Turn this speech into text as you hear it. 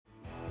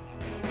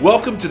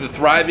Welcome to the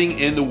Thriving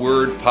in the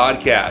Word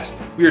podcast.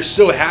 We are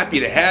so happy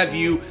to have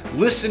you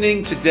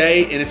listening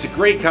today, and it's a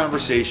great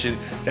conversation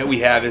that we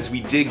have as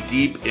we dig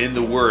deep in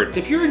the Word.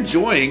 If you're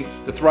enjoying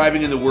the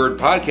Thriving in the Word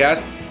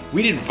podcast,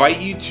 we'd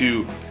invite you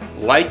to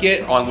like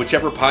it on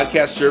whichever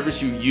podcast service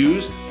you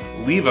use,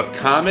 leave a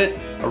comment,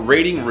 a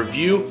rating,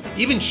 review,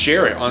 even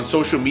share it on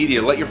social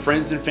media. Let your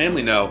friends and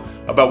family know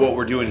about what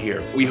we're doing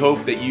here. We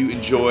hope that you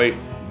enjoy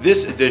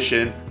this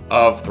edition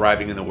of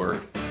Thriving in the Word.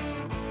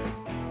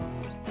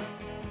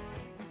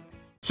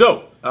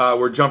 So,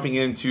 we're jumping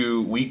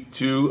into week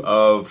 2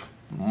 of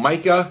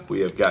Micah.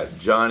 We have got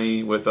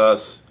Johnny with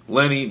us,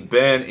 Lenny,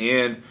 Ben,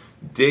 and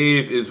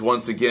Dave is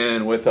once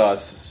again with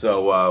us.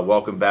 So,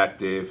 welcome back,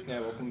 Dave. Yeah,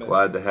 welcome back.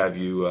 Glad to have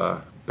you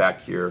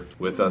back here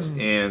with us.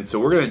 And so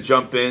we're going to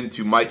jump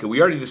into Micah.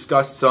 We already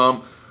discussed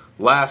some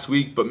last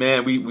week, but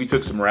man, we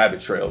took some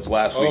rabbit trails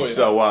last week.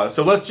 Yeah.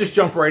 So let's just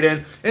jump right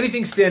in.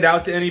 Anything stand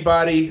out to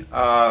anybody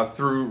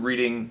through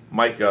reading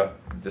Micah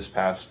this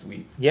past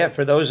week? Yeah,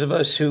 for those of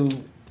us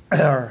who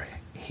are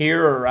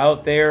here or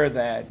out there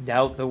that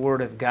doubt the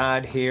Word of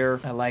God here,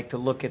 I like to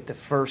look at the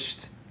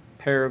first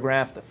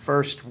paragraph, the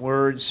first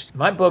words.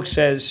 My book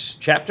says,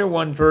 chapter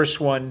 1, verse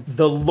 1,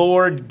 the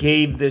Lord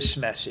gave this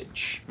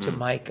message to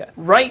Micah.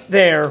 Right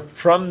there,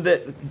 from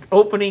the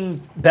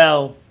opening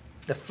bell,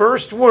 the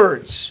first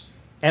words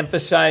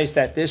emphasize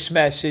that this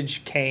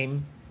message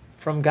came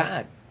from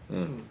God.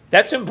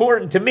 That's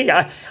important to me.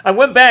 I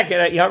went back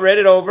and I read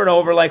it over and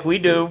over like we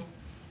do.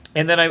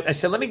 And then I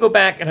said, let me go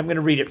back and I'm going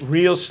to read it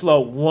real slow,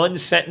 one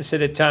sentence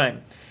at a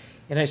time.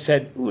 And I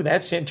said, ooh,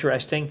 that's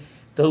interesting.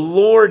 The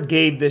Lord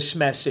gave this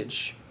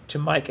message to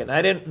Micah. And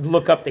I didn't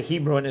look up the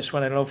Hebrew in this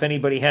one. I don't know if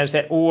anybody has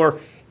that or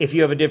if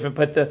you have a different.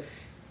 But the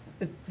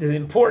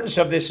importance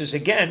of this is,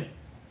 again,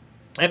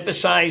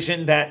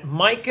 emphasizing that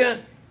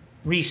Micah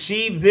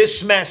received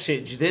this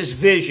message, this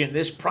vision,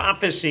 this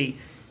prophecy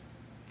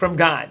from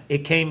God.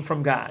 It came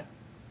from God.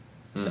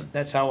 So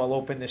that's how I'll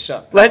open this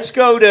up. Let's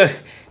go to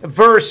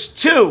verse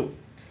 2,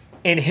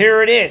 and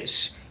here it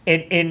is.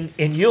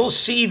 And you'll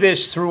see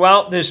this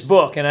throughout this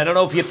book, and I don't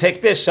know if you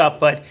picked this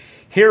up, but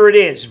here it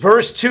is.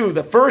 Verse 2,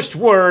 the first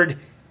word,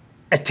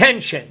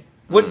 attention.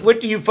 What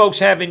do you folks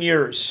have in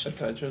yours?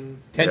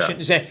 Attention. Attention. Yeah.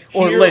 Is that,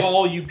 or hear listen.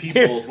 all you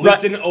peoples. Here,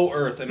 listen, O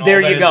earth, and all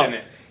there that you is go. in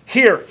it.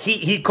 Here,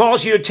 he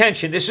calls you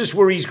attention. This is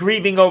where he's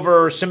grieving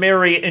over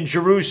Samaria and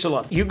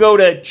Jerusalem. You go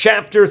to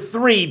chapter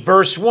 3,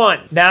 verse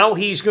 1. Now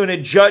he's going to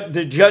judge.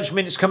 The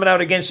judgment is coming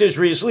out against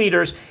Israel's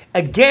leaders.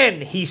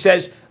 Again, he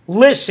says,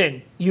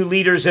 listen, you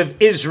leaders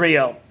of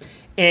Israel.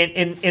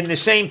 And the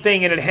same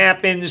thing, and it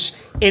happens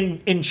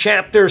in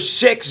chapter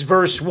 6,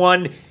 verse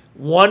 1.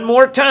 One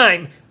more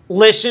time,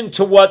 listen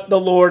to what the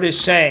Lord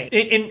is saying.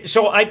 And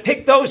so I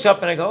pick those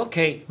up and I go,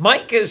 okay,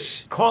 Mike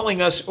is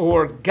calling us,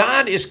 or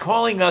God is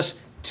calling us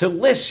to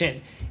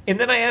listen. And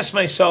then I ask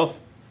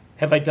myself,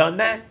 have I done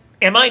that?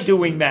 Am I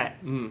doing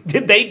that?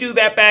 Did they do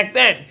that back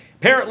then?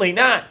 Apparently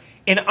not.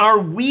 And are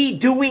we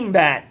doing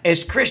that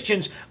as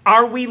Christians?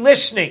 Are we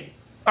listening?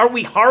 Are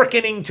we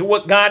hearkening to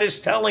what God is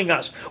telling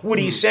us? What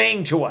He's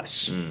saying to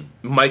us?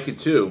 Micah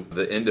 2,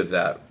 the end of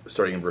that,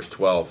 starting in verse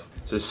 12,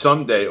 says,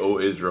 someday, O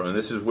Israel, and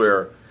this is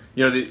where,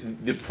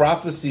 the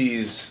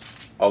prophecies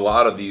a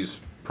lot of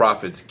these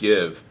prophets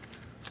give,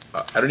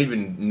 I don't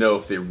even know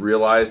if they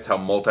realized how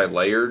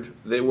multi-layered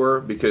they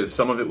were, because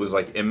some of it was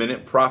like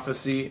imminent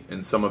prophecy,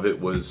 and some of it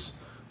was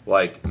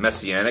like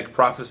messianic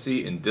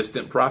prophecy and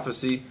distant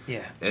prophecy.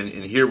 Yeah. And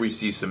here we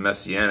see some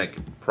messianic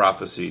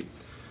prophecy.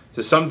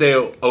 So someday,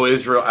 O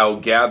Israel, I will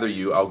gather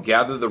you. I'll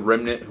gather the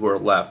remnant who are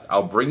left.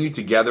 I'll bring you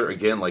together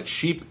again like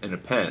sheep in a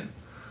pen,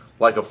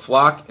 like a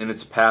flock in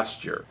its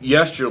pasture.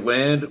 Yes, your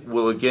land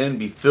will again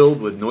be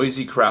filled with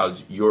noisy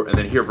crowds. And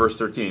then here, verse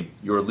 13.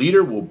 Your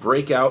leader will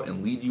break out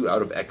and lead you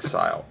out of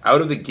exile,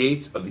 out of the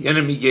gates, out of the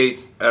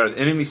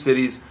enemy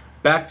cities,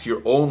 back to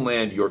your own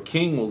land. Your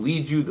king will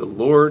lead you. The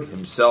Lord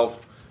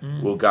himself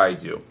will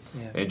guide you.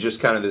 Yeah. And just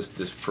kind of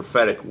this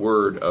prophetic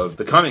word of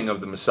the coming of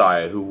the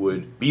Messiah, who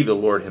would be the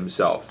Lord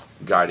himself,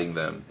 guiding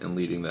them and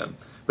leading them.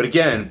 But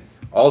again,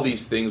 all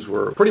these things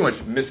were pretty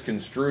much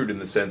misconstrued in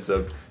the sense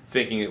of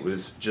thinking it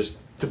was just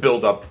to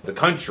build up the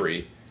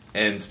country,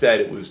 and instead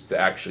it was to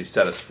actually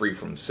set us free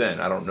from sin.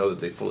 I don't know that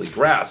they fully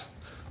grasped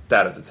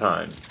that at the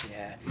time.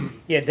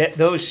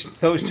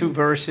 Those two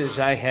verses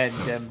I had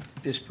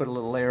just put a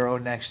little arrow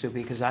next to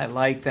because I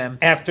like them.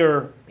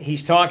 After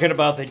he's talking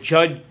about the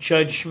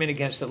judgment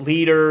against the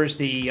leaders,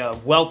 the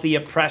wealthy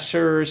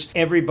oppressors,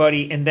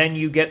 everybody, and then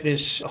you get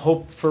this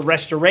hope for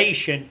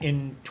restoration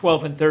in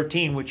 12 and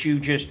 13, which you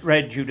just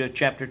read, Judah,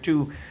 chapter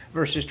 2,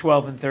 verses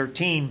 12 and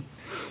 13.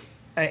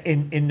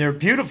 In their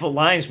beautiful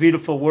lines,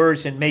 beautiful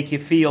words, and make you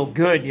feel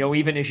good.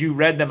 Even as you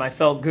read them, I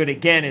felt good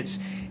again.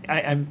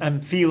 I'm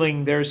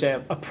feeling there's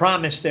a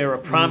promise there, a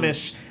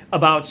promise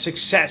about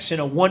success and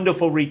a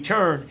wonderful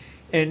return,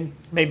 and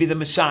maybe the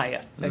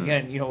Messiah.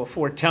 Again, a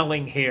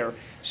foretelling here.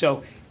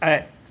 So,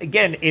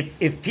 again,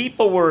 if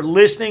people were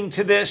listening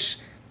to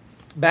this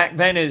back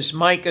then as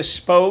Micah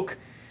spoke,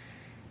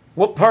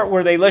 What part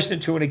were they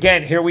listening to? And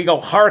again, here we go,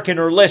 hearken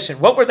or listen.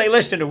 What were they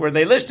listening to? Were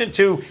they listening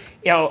to,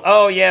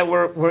 oh yeah,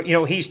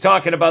 we're he's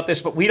talking about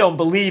this, but we don't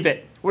believe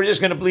it. We're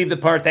just going to believe the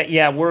part that,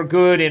 yeah, we're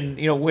good and,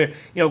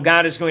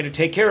 God is going to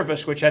take care of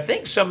us, which I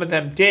think some of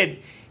them did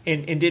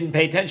and didn't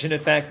pay attention to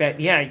the fact that,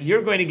 yeah,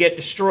 you're going to get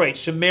destroyed.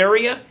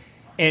 Samaria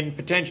and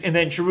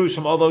then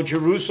Jerusalem. Although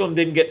Jerusalem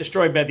didn't get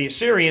destroyed by the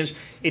Assyrians,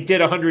 it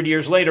did 100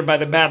 years later by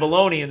the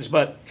Babylonians.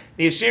 But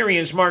the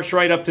Assyrians marched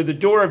right up to the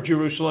door of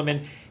Jerusalem,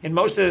 and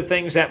most of the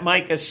things that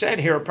Micah said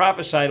here,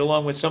 prophesied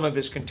along with some of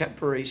his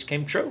contemporaries,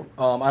 came true.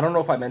 I don't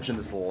know if I mentioned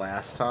this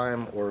last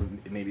time or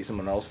maybe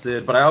someone else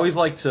did, but I always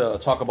like to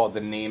talk about the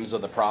names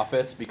of the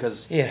prophets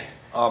because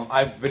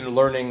I've been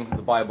learning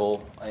the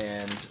Bible,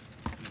 and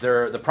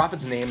the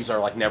prophets' names are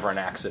like never an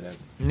accident.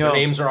 No. Their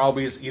names are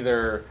always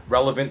either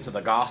relevant to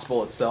the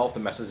gospel itself, the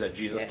message that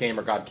Jesus came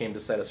or God came to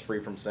set us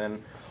free from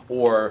sin,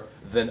 or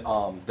then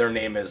their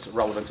name is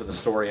relevant to the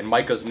story. And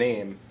Micah's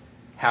name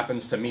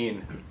happens to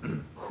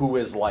mean who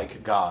is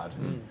like God,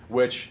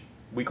 which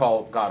we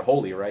call God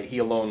holy, right? He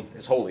alone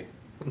is holy,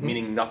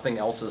 meaning nothing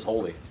else is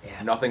holy.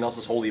 Yeah. Nothing else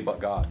is holy but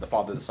God, the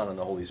Father, the Son, and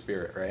the Holy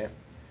Spirit, right?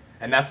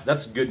 And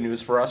that's good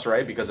news for us,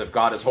 right? Because if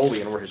God is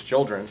holy and we're his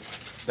children,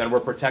 then we're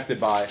protected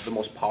by the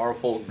most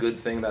powerful good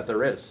thing that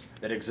there is,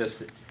 that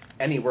exists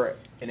anywhere,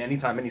 in any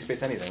time, any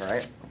space, anything,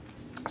 right?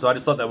 So I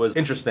just thought that was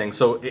interesting.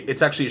 So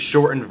it's actually a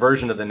shortened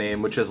version of the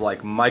name, which is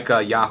like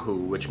Micah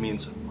Yahu, which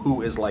means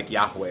who is like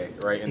Yahweh,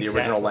 right, in the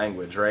original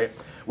language, right?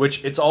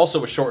 Which it's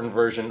also a shortened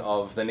version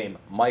of the name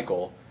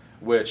Michael,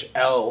 which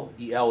El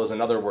is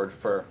another word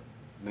for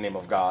the name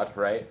of God,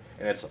 right?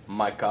 And it's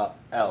Micah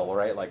El,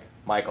 right? Like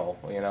Michael,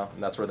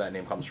 and that's where that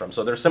name comes from.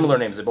 So they're similar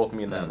names. They both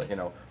mean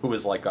that, who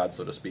is like God,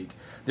 so to speak.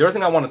 The other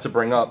thing I wanted to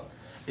bring up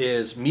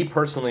is me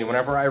personally,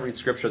 whenever I read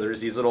scripture,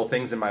 there's these little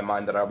things in my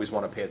mind that I always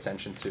want to pay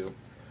attention to,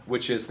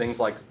 which is things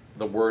like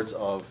the words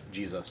of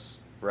Jesus,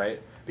 right?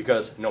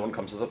 Because no one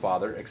comes to the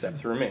Father except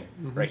through me,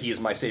 right? He is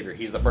my Savior.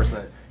 He's the person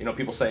that,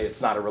 people say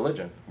it's not a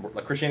religion.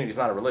 Like Christianity is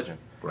not a religion.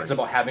 Right. It's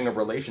about having a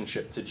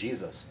relationship to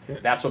Jesus. Yeah.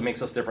 That's what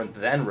makes us different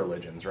than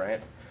religions, right?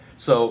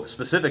 So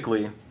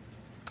specifically,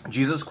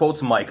 Jesus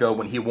quotes Micah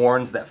when he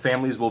warns that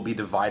families will be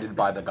divided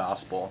by the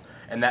gospel.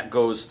 And that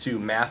goes to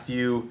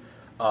Matthew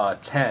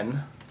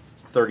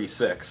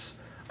 10:36.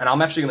 And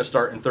I'm actually going to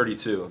start in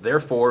 32.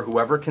 Therefore,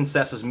 whoever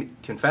confesses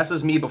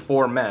me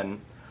before men,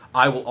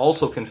 I will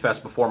also confess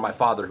before my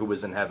Father who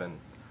is in heaven.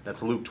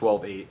 That's Luke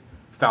 12:8,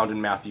 found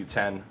in Matthew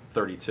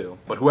 10:32.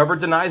 But whoever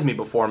denies me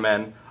before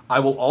men, I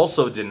will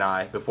also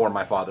deny before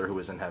my Father who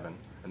is in heaven.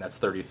 And that's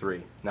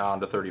 33. Now on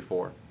to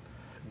 34.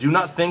 Do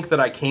not think that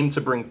I came to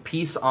bring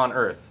peace on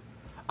earth.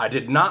 I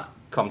did not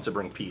come to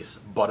bring peace,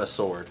 but a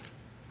sword.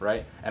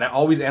 Right? And I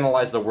always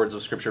analyze the words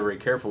of Scripture very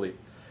carefully.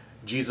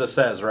 Jesus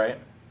says, right,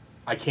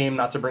 I came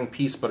not to bring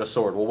peace, but a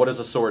sword. Well, what does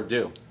a sword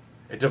do?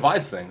 It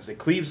divides things. It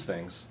cleaves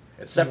things.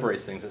 It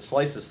separates things. It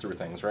slices through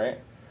things, right?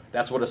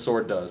 That's what a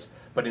sword does.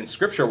 But in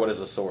Scripture, what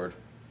is a sword?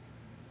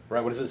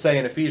 Right? What does it say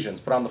in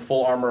Ephesians? Put on the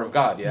full armor of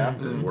God, yeah?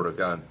 The Word of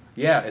God.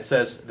 Yeah, it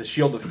says the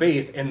shield of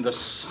faith and the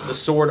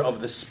sword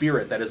of the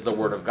Spirit, that is the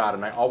Word of God.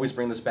 And I always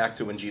bring this back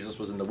to when Jesus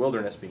was in the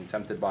wilderness being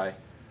tempted by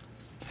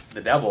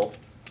the devil.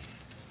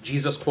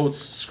 Jesus quotes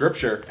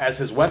Scripture as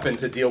his weapon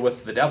to deal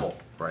with the devil.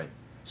 Right.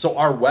 So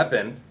our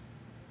weapon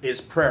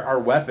is prayer. Our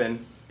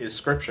weapon is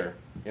Scripture.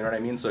 You know what I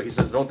mean? So he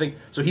says, don't think...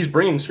 So he's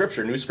bringing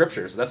Scripture, new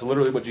Scriptures. That's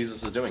literally what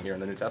Jesus is doing here in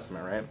the New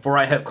Testament, right? For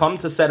I have come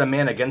to set a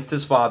man against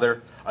his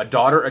father, a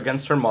daughter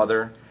against her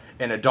mother,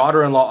 and a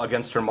daughter-in-law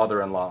against her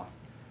mother-in-law.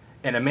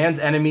 And a man's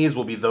enemies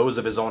will be those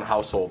of his own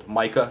household.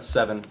 Micah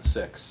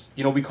 7:6.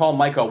 We call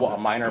Micah, a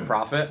minor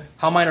prophet?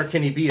 How minor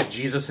can he be if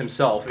Jesus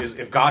himself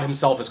if God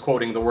himself is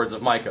quoting the words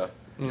of Micah?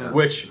 Yeah.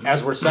 Which,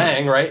 as we're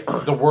saying, right,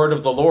 the word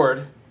of the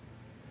Lord,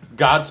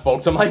 God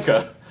spoke to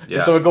Micah. Yeah.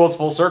 And so it goes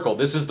full circle.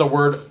 This is the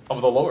word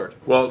of the Lord.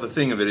 Well, the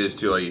thing of it is,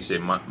 too, like you say,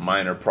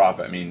 minor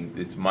prophet. I mean,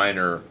 it's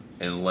minor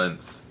in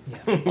length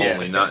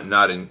only,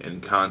 not in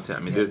content.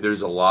 I mean,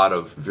 there's a lot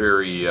of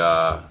very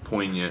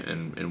poignant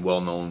and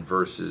well-known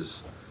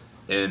verses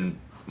in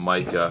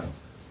Micah,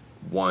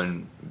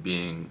 one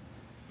being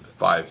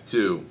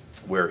 5:2,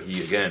 where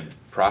he again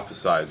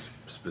prophesies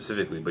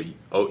specifically, but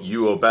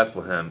you, O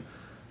Bethlehem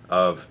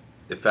of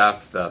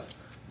Ephrathah,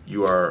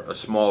 you are a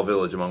small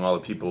village among all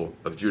the people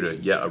of Judah,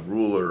 yet a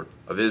ruler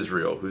of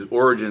Israel, whose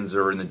origins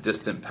are in the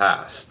distant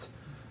past.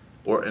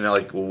 What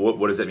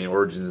does that mean,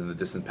 origins in the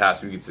distant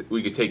past?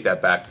 We could take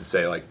that back to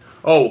say,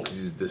 because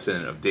he's a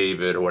descendant of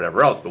David or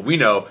whatever else. But we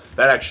know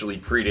that actually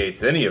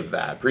predates any of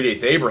that.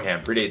 Predates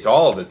Abraham, predates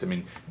all of this. I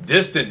mean,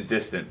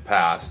 distant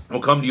past will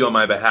come to you on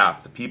my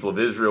behalf. The people of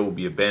Israel will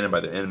be abandoned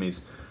by their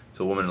enemies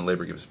till a woman in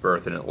labor gives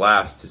birth. And at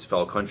last his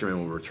fellow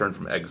countrymen will return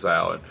from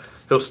exile. And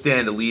he'll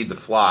stand to lead the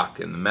flock,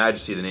 and the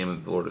majesty of the name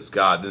of the Lord is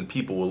God. Then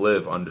people will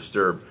live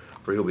undisturbed,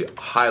 for he'll be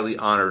highly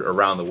honored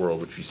around the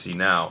world, which we see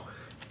now.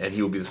 And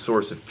he will be the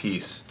source of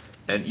peace.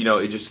 And,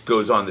 it just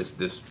goes on,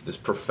 this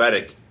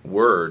prophetic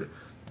word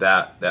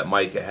that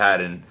Micah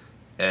had.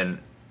 And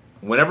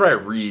whenever I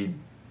read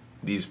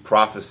these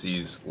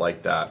prophecies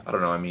like that, I don't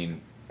know, I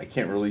mean, I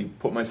can't really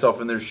put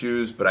myself in their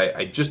shoes, but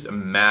I just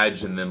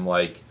imagine them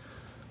like,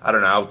 I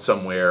don't know, out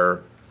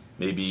somewhere,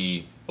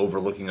 maybe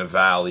overlooking a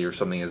valley or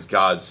something, as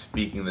God's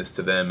speaking this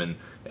to them, and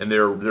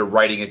they're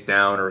writing it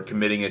down or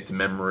committing it to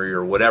memory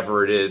or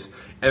whatever it is,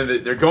 and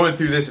they're going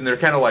through this, and they're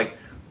kind of like,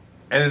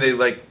 and then they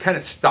like kind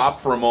of stop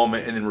for a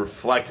moment and then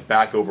reflect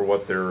back over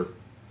what they're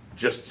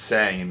just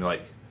saying, and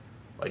like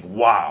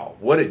wow,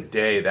 what a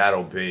day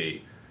that'll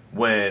be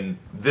when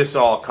this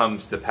all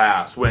comes to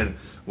pass, when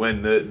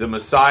the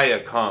Messiah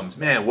comes.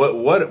 Man,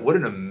 what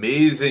an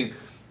amazing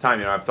time.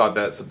 You know, I've thought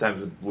that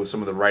sometimes with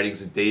some of the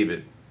writings of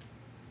David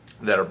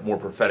that are more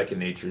prophetic in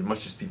nature. You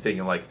must just be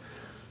thinking like,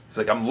 it's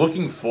like I'm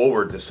looking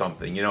forward to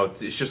something. You know,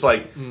 it's just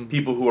like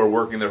people who are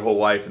working their whole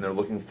life and they're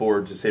looking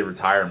forward to, say,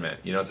 retirement.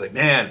 You know, it's like,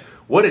 man,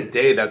 what a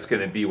day that's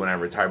going to be when I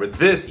retire. But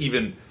this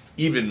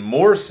even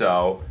more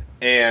so,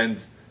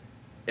 and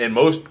in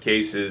most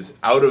cases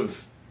out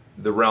of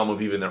the realm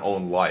of even their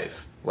own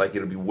life. Like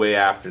it'll be way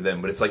after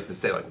them. But it's like to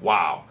say like,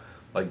 wow,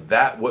 like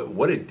that.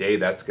 What a day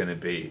that's going to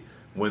be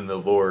when the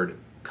Lord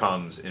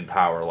comes in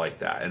power like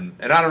that. And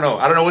I don't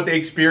know what they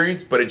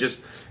experienced, but it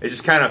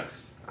just kind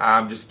of,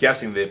 I'm just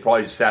guessing they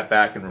probably just sat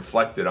back and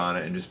reflected on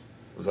it and just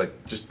was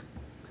like, just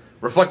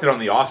reflected on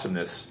the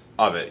awesomeness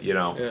of it, you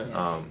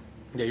know.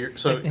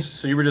 So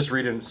you were just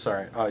reading.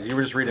 Sorry, you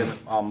were just reading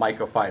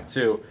Micah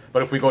 5:2.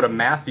 But if we go to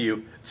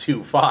Matthew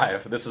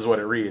 2:5, this is what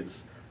it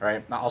reads.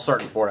 Right, I'll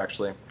start in 4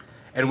 actually.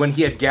 And when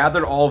he had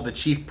gathered all of the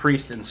chief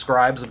priests and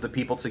scribes of the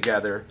people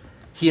together,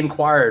 he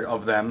inquired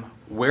of them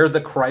where the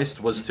Christ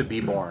was to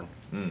be born.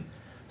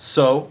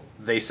 So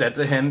they said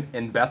to him,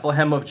 in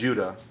Bethlehem of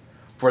Judah,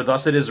 for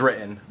thus it is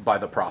written by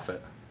the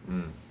prophet.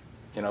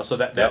 You know, so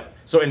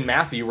so in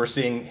Matthew we're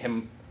seeing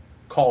him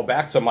call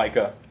back to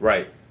Micah.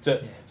 Right.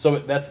 So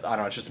that's, I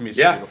don't know, it's just, to me, it's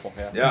just beautiful.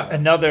 Yeah.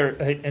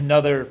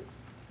 Another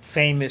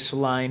famous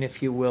line,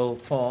 if you will,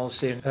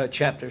 falls in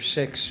chapter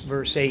 6,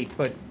 verse 8.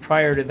 But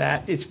prior to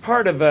that, it's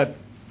part of a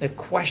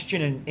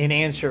question and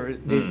answer.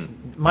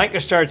 Micah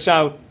starts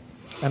out,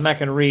 I'm not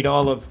going to read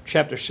all of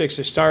chapter 6,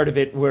 the start of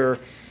it, where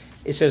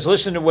it says,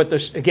 listen to what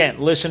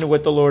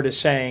the Lord is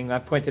saying. I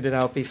pointed it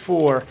out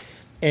before.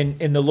 And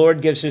the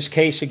Lord gives his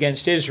case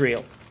against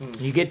Israel.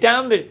 You get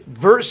down to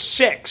verse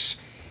 6,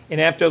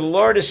 and after the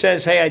Lord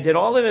says, hey, I did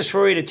all of this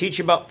for you to teach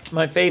you about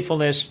my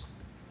faithfulness,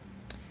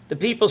 the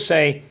people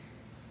say,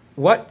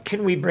 what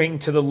can we bring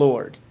to the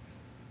Lord?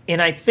 And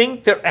I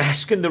think they're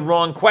asking the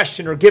wrong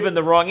question or giving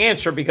the wrong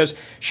answer, because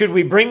should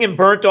we bring him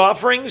burnt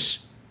offerings?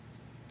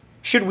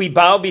 Should we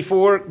bow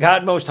before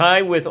God Most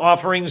High with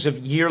offerings of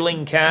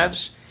yearling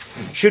calves?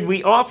 Should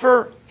we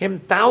offer him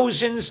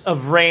thousands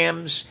of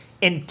rams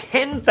and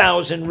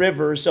 10,000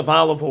 rivers of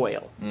olive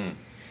oil?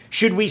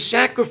 Should we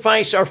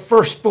sacrifice our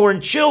firstborn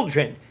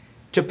children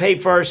to pay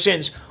for our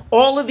sins?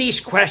 All of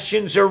these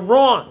questions are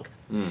wrong.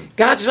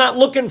 God's not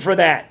looking for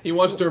that. He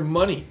wants their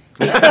money.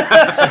 You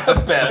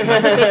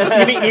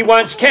mean he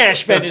wants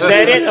cash, Ben? Is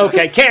that it?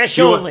 Okay, cash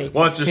only.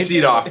 Wants a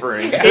seed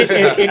offering.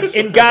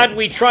 In God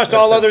we trust,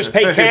 all others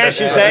pay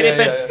cash. Is that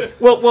it?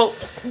 Well,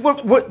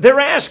 they're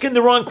asking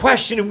the wrong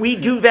question, and we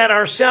do that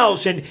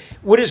ourselves. And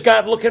what is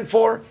God looking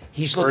for?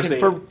 He's looking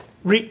for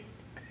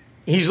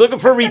He's looking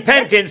for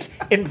repentance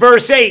in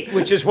verse 8,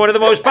 which is one of the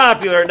most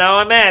popular. Now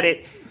I'm at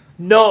it.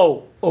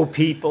 Know, O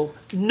people,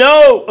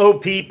 know, O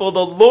people,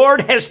 the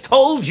Lord has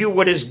told you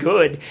what is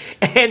good,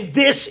 and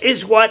this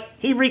is what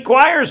he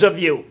requires of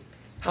you.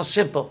 How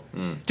simple.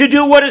 To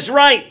do what is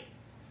right,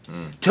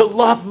 to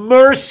love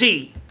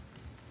mercy,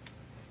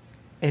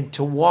 and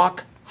to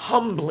walk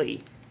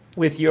humbly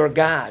with your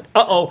God.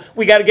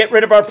 We got to get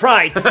rid of our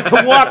pride.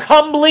 To walk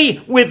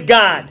humbly with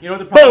God. You know what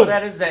the problem with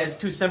that is? That it's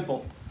too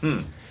simple.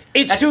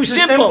 It's too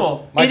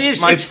simple.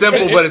 It's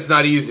simple, but it's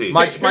not easy.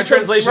 My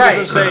translation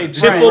doesn't say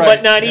simple,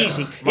 but not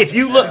easy. If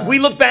you look, we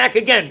look back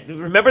again.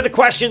 Remember the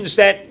questions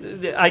that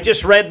I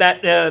just read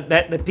that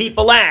the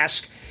people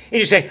ask. And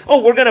you say,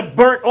 we're going to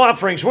burn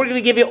offerings. We're going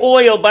to give you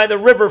oil by the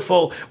river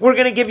full. We're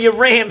going to give you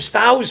rams,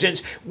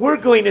 thousands. We're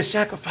going to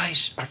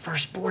sacrifice our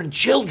firstborn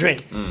children.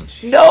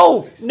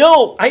 No,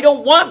 I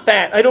don't want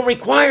that. I don't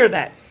require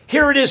that.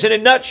 Here it is in a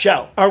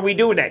nutshell. Are we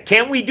doing that?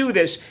 Can we do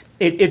this?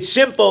 It's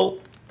simple,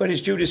 but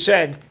as Judah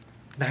said,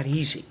 not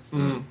easy.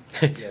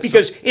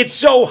 Because it's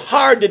so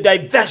hard to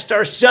divest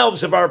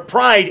ourselves of our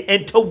pride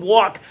and to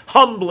walk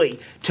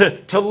humbly,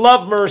 to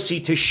love mercy,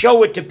 to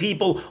show it to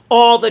people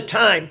all the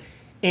time,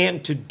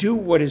 and to do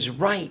what is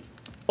right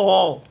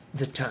all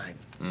the time,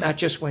 not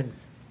just when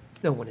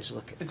no one is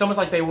looking. It's almost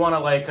like they want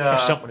to if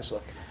someone is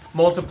looking.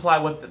 Multiply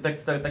what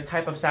the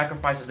type of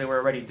sacrifices they were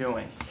already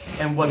doing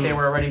and what they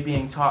were already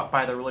being taught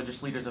by the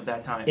religious leaders of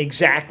that time.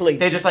 Exactly.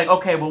 They're just like,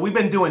 okay, well, we've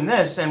been doing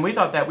this, and we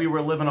thought that we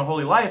were living a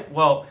holy life.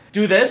 Well,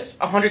 do this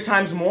 100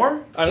 times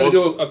more? I'm going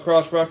to do a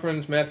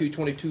cross-reference, Matthew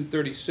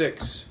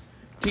 22:36.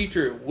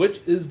 Teacher,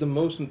 which is the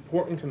most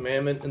important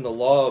commandment in the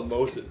law of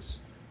Moses?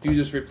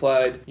 Jesus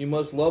replied, you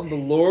must love the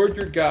Lord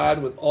your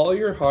God with all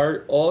your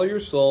heart, all your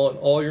soul, and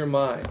all your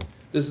mind.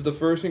 This is the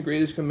first and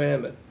greatest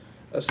commandment.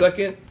 A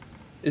second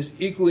is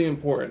equally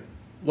important.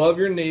 Love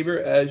your neighbor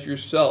as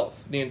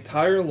yourself. The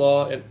entire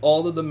law and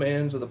all the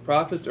demands of the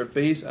prophets are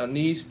based on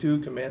these two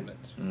commandments.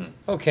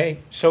 Okay,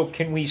 so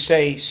can we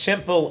say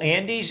simple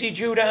and easy,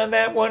 Judah, on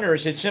that one, or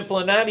is it simple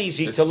and not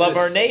easy to love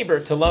our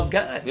neighbor, to love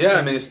God? Yeah,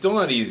 I mean, it's still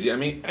not easy. I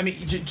mean,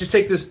 just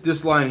take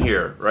this line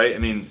here, right? I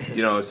mean,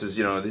 it says,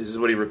 this is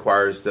what he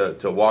requires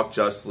to walk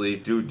justly,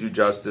 do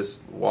justice,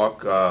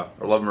 walk or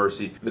love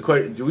mercy. The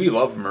question: do we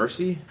love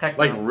mercy? Heck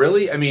like, no.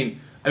 really? I mean,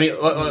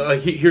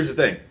 here's the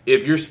thing: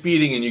 if you're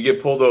speeding and you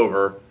get pulled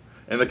over,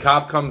 and the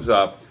cop comes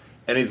up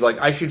and he's like,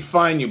 "I should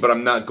fine you, but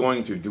I'm not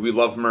going to." Do we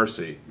love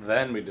mercy?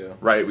 Then we do.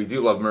 Right, we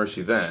do love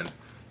mercy then.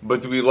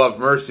 But do we love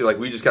mercy like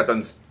we just got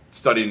done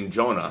studying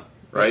Jonah,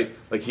 right?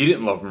 Like he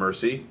didn't love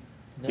mercy.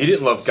 No. He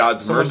didn't love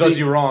God's Someone mercy. does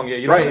you wrong, yeah,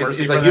 you don't want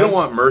mercy. It's like you don't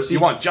want mercy. You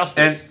want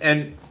justice.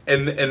 And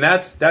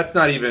that's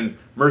not even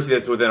mercy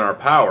that's within our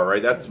power,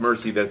 right? That's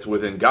mercy that's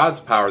within God's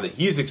power that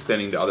he's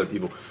extending to other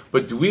people.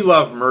 But do we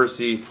love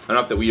mercy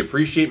enough that we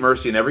appreciate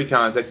mercy in every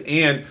context?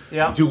 And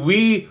do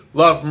we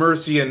love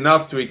mercy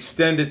enough to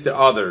extend it to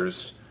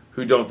others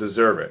who don't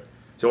deserve it?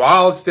 So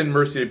I'll extend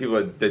mercy to people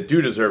that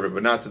do deserve it,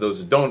 but not to those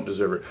that don't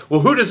deserve it.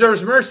 Well, who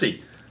deserves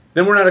mercy?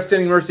 Then we're not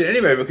extending mercy to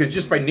anybody, because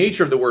just by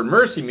nature of the word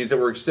mercy means that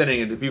we're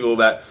extending it to people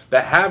that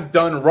have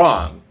done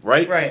wrong,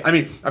 right? Right. I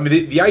mean,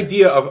 the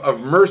idea of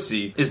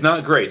mercy is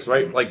not grace,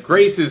 right? Like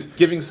grace is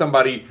giving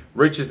somebody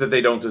riches that they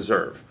don't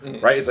deserve,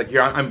 right? It's like,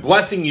 here, I'm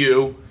blessing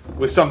you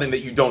with something that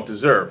you don't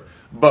deserve.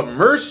 But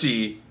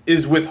mercy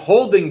is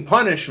withholding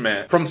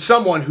punishment from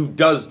someone who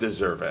does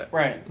deserve it.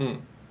 Right.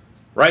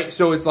 Right?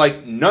 So it's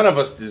like none of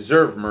us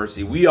deserve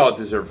mercy. We all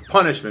deserve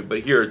punishment.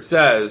 But here it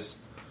says,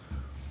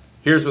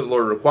 here's what the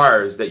Lord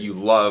requires, that you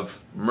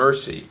love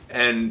mercy.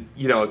 And,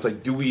 it's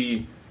like, do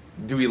we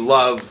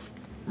love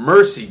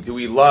mercy? Do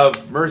we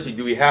love mercy?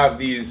 Do we have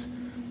these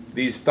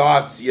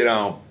thoughts,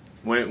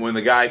 when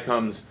the guy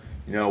comes,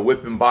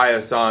 whipping by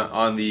us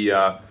on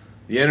the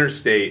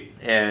interstate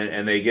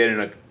and they get in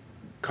a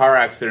car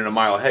accident a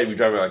mile ahead, we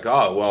drive like,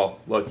 oh, well,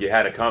 look, you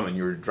had it coming.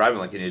 You were driving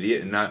like an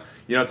idiot. And not,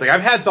 it's like,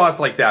 I've had thoughts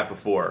like that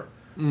before,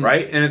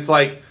 right? And it's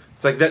like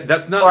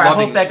that's not or loving.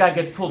 I hope that guy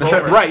gets pulled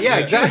over. Right, yeah,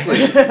 exactly.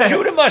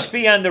 Judah must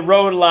be on the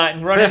road a lot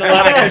and running a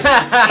lot, because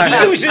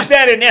he uses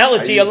that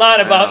analogy a lot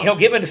about,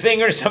 giving the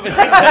finger or something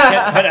like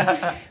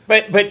that.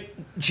 But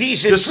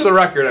Jesus... Just for the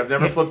record, I've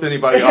never flipped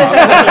anybody off.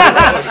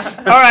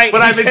 All right.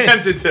 But I've been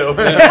tempted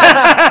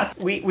to.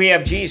 We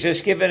have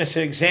Jesus giving us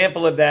an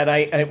example of that.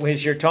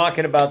 As you're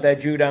talking about that,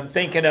 Judah, I'm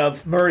thinking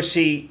of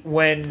mercy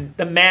when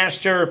the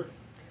master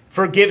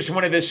forgives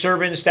one of his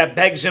servants that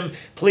begs him,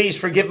 please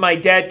forgive my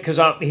debt,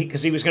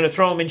 because he was going to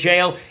throw him in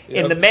jail.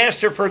 Yep. And the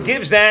master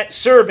forgives that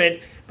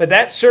servant, but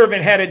that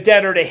servant had a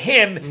debtor to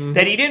him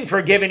that he didn't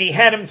forgive, and he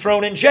had him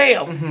thrown in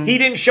jail. He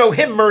didn't show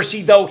him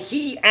mercy, though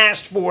he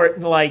asked for it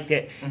and liked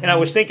it. And I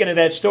was thinking of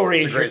that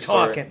story as you're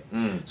talking.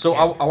 So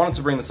I wanted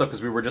to bring this up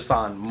because we were just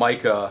on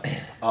Micah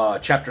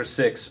chapter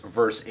 6,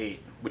 verse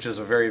 8. Which is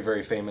a very,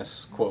 very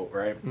famous quote,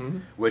 right?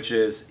 Which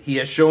is, he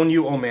has shown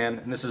you, O man,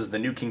 and this is the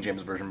New King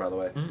James Version, by the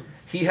way.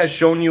 He has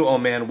shown you, O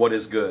man, what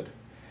is good.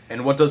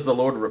 And what does the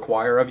Lord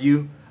require of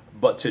you?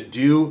 But to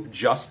do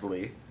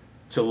justly,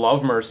 to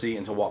love mercy,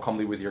 and to walk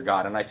humbly with your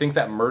God. And I think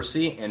that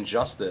mercy and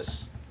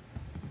justice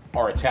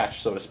are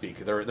attached, so to speak.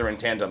 They're in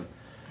tandem.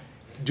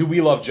 Do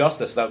we love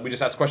justice? We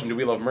just asked the question, do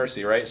we love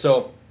mercy, right?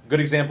 So, good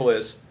example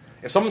is,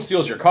 if someone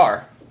steals your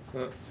car,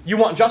 you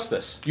want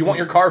justice. You want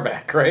your car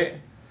back, right?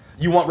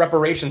 You want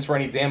reparations for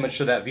any damage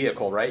to that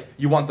vehicle, right?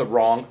 You want the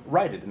wrong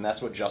righted, and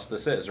that's what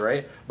justice is,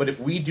 right? But if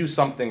we do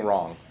something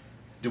wrong,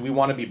 do we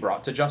want to be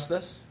brought to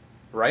justice,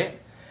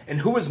 right? And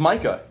who is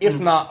Micah, if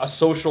not a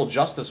social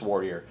justice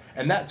warrior?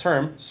 And that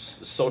term,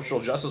 social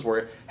justice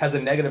warrior, has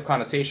a negative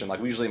connotation. Like,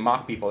 we usually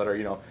mock people that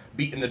are,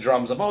 beating the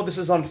drums of, oh, this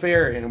is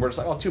unfair, and we're just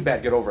like, oh, too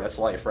bad, get over it, that's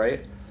life,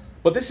 right?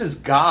 But this is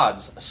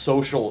God's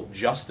social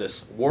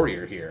justice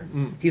warrior here.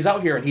 He's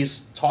out here and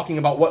he's talking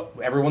about what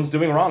everyone's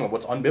doing wrong and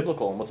what's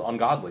unbiblical and what's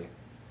ungodly.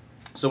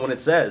 So when it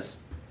says,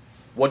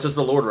 what does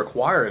the Lord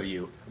require of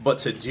you but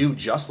to do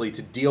justly,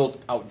 to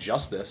deal out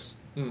justice,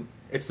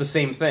 it's the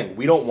same thing.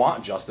 We don't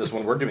want justice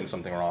when we're doing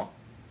something wrong.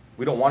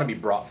 We don't want to be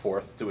brought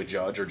forth to a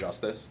judge or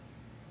justice.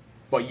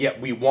 But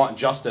yet we want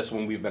justice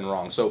when we've been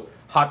wrong. So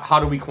how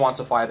do we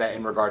quantify that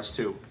in regards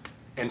to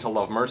and to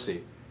love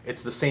mercy?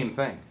 It's the same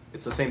thing.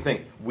 It's the same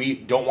thing. We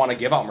don't want to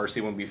give out mercy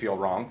when we feel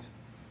wronged,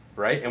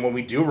 right? And when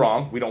we do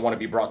wrong, we don't want to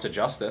be brought to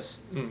justice.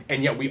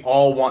 And yet we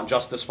all want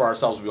justice for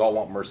ourselves. We all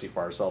want mercy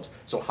for ourselves.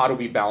 So how do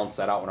we balance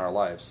that out in our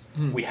lives?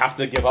 We have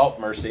to give out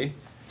mercy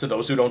to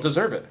those who don't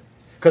deserve it,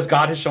 because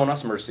God has shown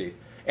us mercy.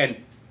 And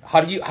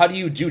how do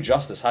you do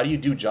justice? How do you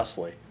do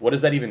justly? What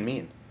does that even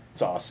mean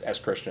to us as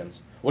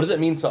Christians? What does it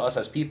mean to us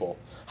as people?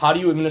 How do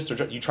you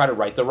administer? You try to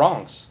right the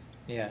wrongs.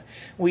 Yeah,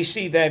 we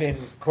see that in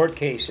court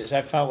cases.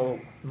 I follow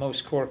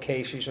most court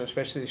cases,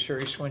 especially the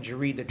serious ones. You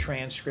read the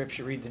transcripts,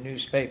 you read the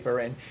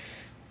newspaper,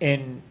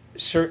 and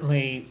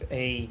certainly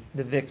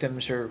the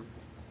victims are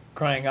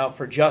crying out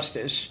for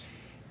justice,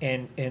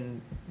 and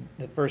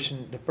the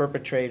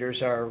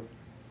perpetrators are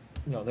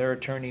their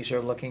attorneys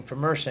are looking for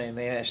mercy, and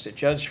they ask the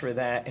judge for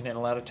that, and then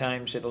a lot of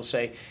times it'll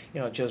say,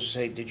 judge will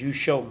say, did you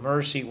show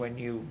mercy when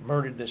you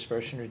murdered this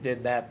person or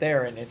did that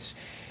there? And it's,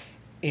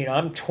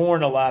 I'm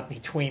torn a lot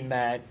between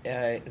that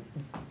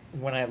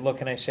when I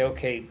look and I say,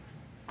 okay,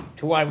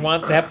 do I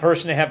want that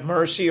person to have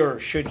mercy, or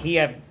should he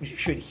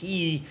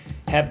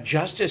have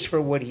justice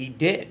for what he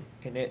did?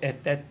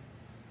 And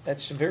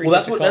that's a very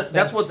difficult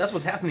that's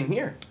what's happening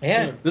here.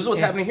 Yeah. This is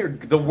what's happening here.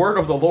 The word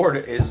of the Lord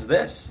is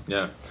this.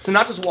 Yeah. So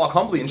not just walk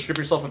humbly and strip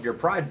yourself of your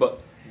pride,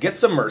 but get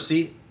some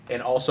mercy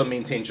and also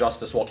maintain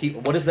justice while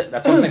what is that?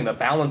 That's what I'm saying, the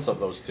balance of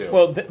those two.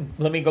 Well,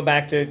 let me go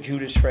back to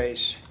Judah's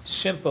phrase: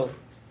 simple,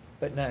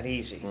 but not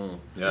easy.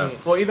 Yeah.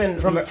 Well, even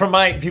From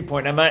my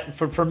viewpoint,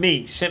 for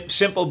me,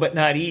 simple but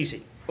not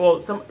easy. Well,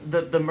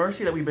 the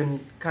mercy that we've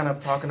been kind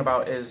of talking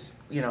about is,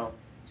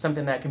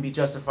 something that can be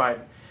justified.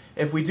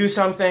 If we do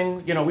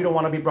something, we don't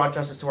want to be brought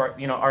justice to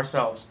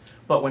ourselves.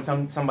 But when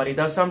somebody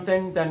does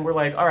something, then we're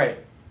like, all right,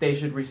 they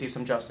should receive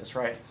some justice,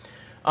 right?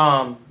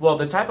 Well,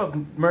 the type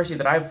of mercy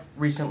that I've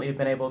recently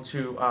been able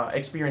to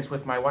experience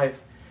with my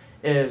wife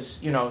is,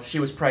 she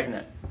was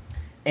pregnant.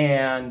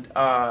 And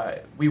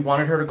we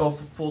wanted her to go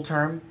full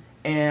term.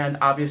 And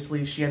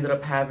obviously she ended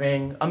up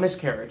having a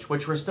miscarriage,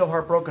 which we're still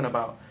heartbroken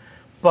about.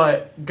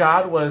 But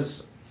God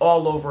was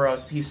all over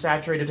us. He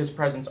saturated his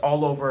presence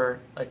all over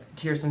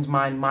Kirsten's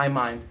mind, my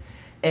mind.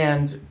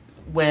 And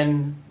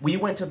when we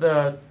went to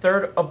the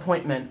third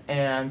appointment,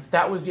 and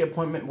that was the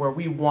appointment where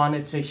we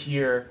wanted to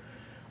hear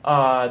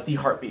the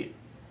heartbeat.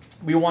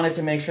 We wanted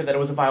to make sure that it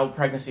was a viable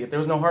pregnancy. If there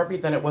was no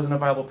heartbeat, then it wasn't a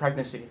viable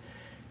pregnancy.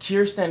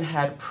 Kirsten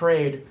had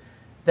prayed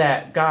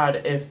that,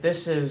 God, if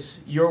this is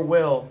your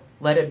will,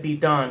 let it be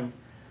done.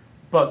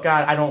 But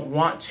God, I don't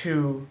want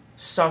to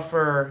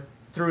suffer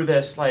through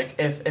this. Like,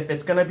 if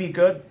it's going to be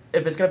good,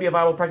 if it's going to be a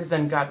viable practice,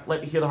 then God,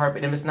 let me hear the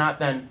heartbeat. And if it's not,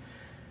 then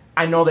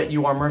I know that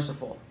you are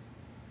merciful.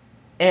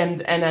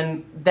 And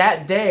then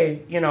that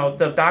day,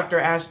 the doctor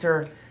asked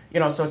her,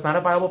 so it's not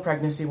a viable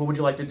pregnancy. What would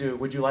you like to do?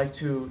 Would you like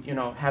to,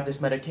 have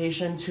this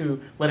medication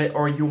to let it,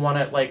 or you want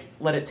to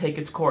let it take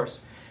its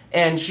course?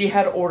 And she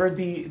had ordered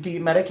the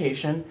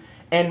medication,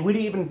 and we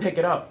didn't even pick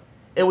it up.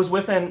 It was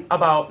within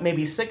about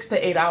maybe 6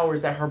 to 8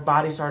 hours that her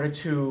body started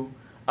to,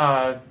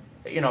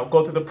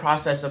 go through the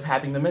process of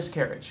having the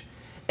miscarriage.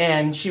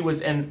 And she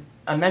was in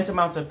immense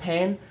amounts of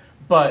pain,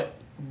 but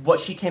what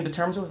she came to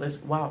terms with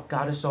is, wow,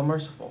 God is so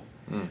merciful.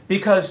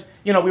 Because,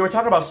 we were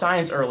talking about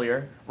science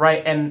earlier,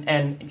 right?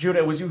 And Judah,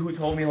 it was you who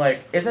told me,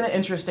 isn't it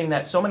interesting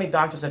that so many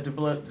doctors have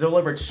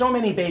delivered so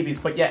many babies,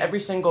 but yet every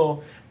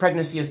single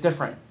pregnancy is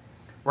different,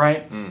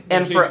 right?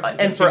 And for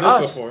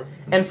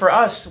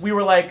us, we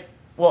were like,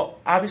 well,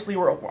 obviously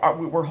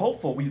we're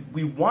hopeful.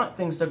 We want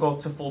things to go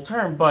to full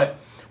term, but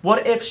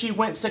what if she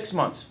went 6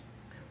 months?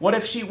 What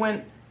if she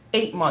went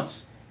 8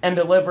 months and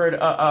delivered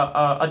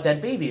a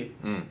dead baby?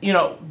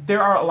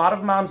 There are a lot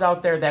of moms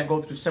out there that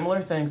go through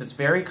similar things. It's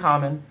very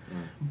common,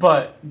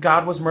 but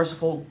God was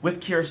merciful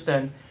with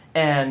Kirsten,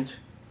 and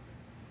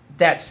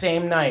that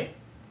same night,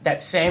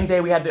 that same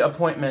day we had the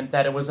appointment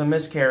that it was a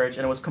miscarriage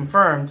and it was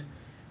confirmed,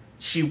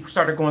 she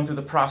started going through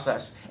the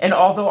process. And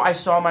although I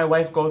saw my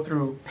wife go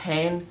through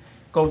pain,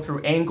 go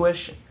through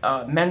anguish,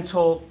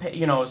 mental,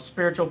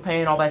 spiritual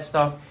pain, all that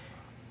stuff,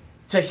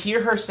 to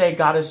hear her say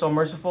God is so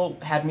merciful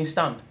had me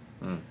stunned.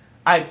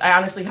 I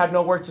honestly had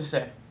no word to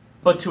say,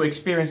 but to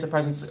experience the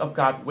presence of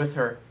God with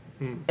her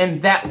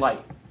in that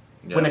light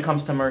when it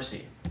comes to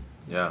mercy.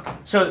 Yeah.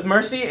 So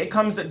mercy, it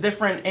comes at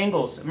different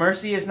angles.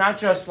 Mercy is not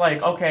just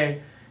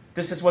okay,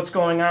 this is what's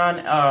going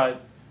on.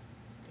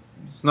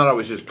 It's not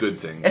always just good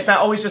things. It's not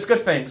always just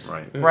good things,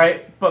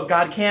 right? But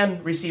God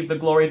can receive the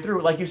glory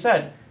through, like you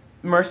said,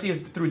 mercy is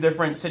through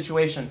different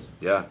situations.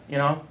 Yeah.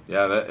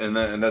 Yeah, and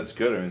that's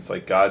good. I mean, it's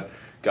like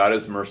God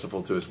is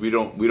merciful to us. We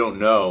don't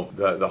know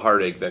the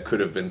heartache that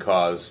could have been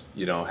caused,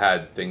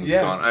 had things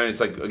gone. I mean, it's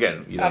like,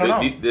 again,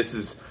 this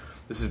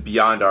is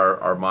beyond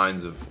our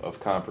minds of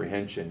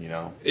comprehension.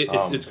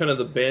 It's kind of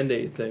the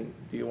Band-Aid thing.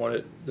 Do you want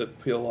it to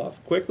peel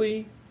off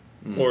quickly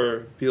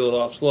or peel it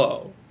off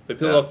slow? If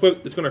peel it off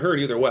quick, it's going to hurt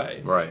either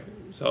way. Right.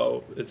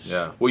 So it's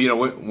Well,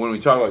 when we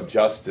talk about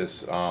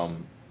justice,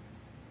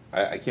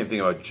 I can't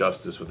think about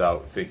justice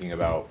without thinking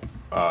about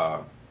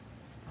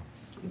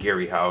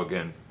Gary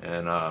Haugen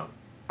and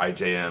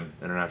IJM,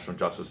 International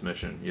Justice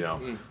Mission.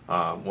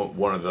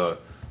 One of the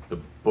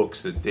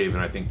books that Dave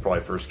and I think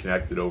probably first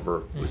connected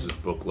over was his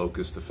book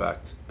Locust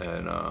Effect,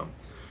 and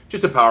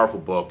just a powerful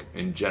book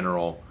in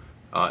general.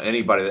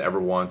 Anybody that ever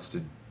wants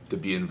to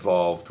be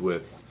involved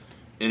with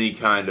any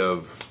kind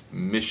of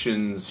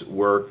missions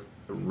work,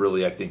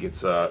 really, I think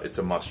it's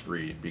a must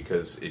read,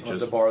 because it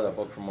just. To borrow that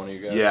book from one of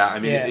you guys. Yeah, I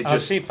mean, it just. I'll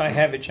see if I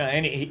have it, John.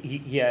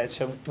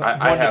 it's a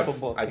wonderful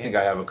book. I think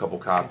I have a couple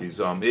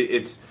copies.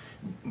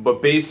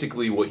 But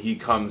basically, what he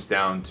comes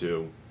down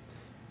to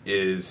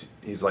is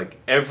he's like,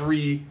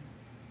 every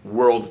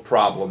world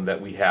problem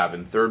that we have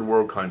in third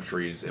world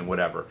countries and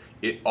whatever,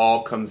 it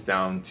all comes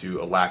down to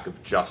a lack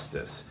of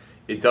justice.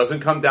 It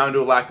doesn't come down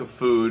to a lack of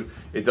food.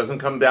 It doesn't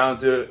come down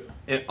to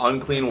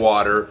unclean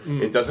water.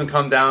 It doesn't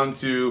come down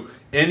to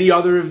any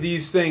other of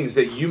these things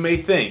that you may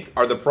think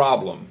are the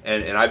problem.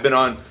 And I've been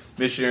on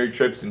missionary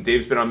trips, and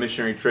Dave's been on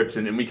missionary trips,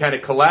 and we kind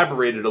of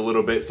collaborated a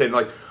little bit, saying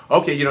like,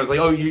 okay, it's like,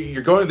 oh,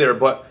 you're going there,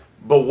 but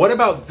what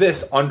about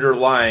this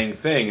underlying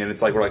thing? And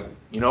it's like, we're like,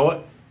 you know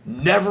what?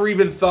 Never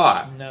even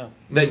thought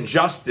that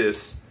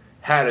justice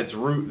had its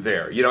root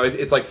there.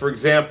 It's like, for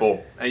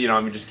example, I'm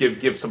gonna just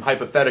give some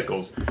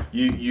hypotheticals.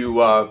 You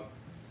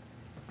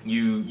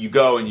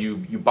go and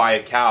you buy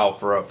a cow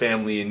for a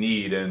family in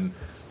need and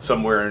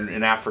somewhere in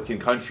an African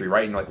country,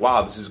 right? And you're like,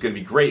 wow, this is going to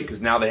be great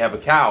because now they have a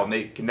cow and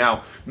they can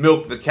now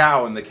milk the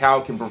cow and the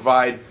cow can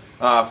provide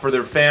for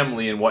their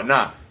family and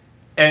whatnot.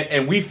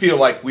 And we feel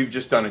like we've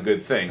just done a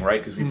good thing, right?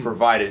 Because we've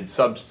provided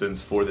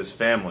substance for this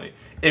family.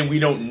 And we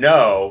don't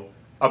know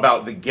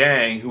about the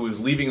gang who was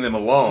leaving them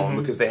alone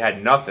because they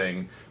had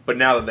nothing. But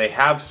now that they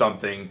have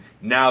something,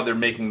 now they're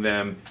making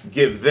them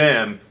give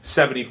them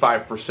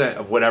 75%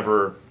 of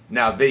whatever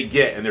now they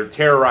get, and they're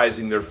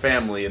terrorizing their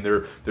family, and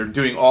they're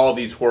doing all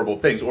these horrible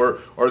things. Or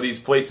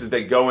these places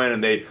that go in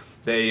and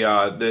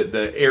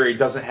the area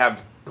doesn't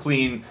have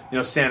clean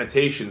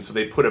sanitation, so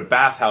they put a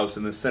bathhouse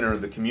in the center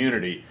of the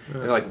community. Right.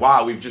 And they're like,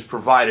 wow, we've just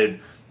provided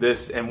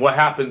this. And what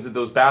happens at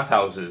those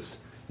bathhouses?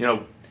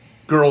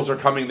 Girls are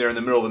coming there in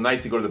the middle of the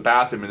night to go to the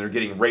bathroom, and they're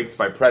getting raped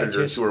by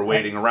predators who are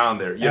waiting around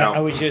there. I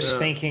was just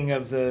thinking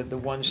of the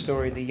one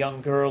story, the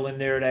young girl in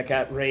there that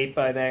got raped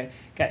by that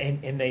guy,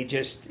 and they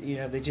just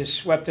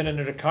swept it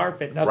under the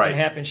carpet. Nothing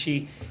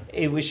happened.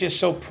 It was just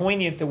so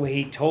poignant the way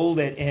he told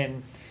it,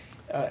 and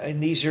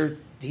these are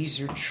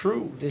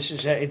true.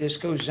 This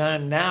goes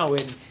on now,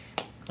 and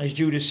as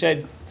Judah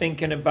said,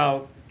 thinking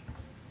about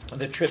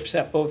the trips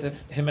that both of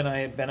him and I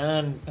have been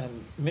on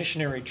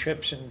missionary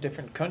trips in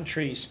different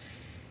countries.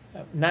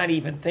 Not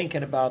even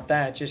thinking about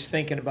that, just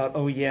thinking about,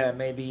 oh yeah,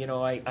 maybe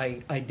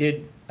I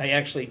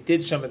actually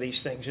did some of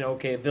these things.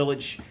 Okay, a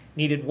village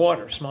needed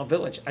water, small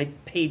village. I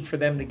paid for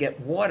them to get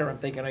water. I'm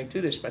thinking I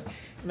do this, but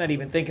I'm not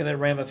even thinking of the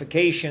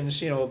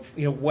ramifications. Of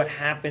what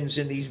happens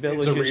in these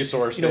villages. It's a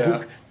resource.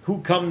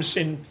 Who comes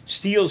and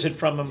steals it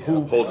from them?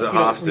 Who holds it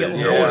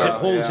hostage?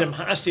 Holds them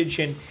hostage.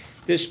 And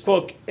this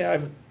book.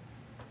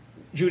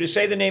 Judah,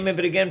 say the name of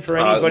it again for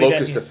anybody.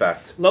 Locust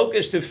Effect.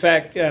 Locust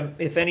Effect.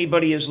 If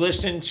anybody has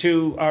listened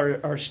to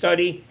our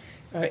study,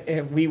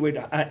 I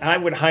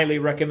would highly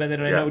recommend it.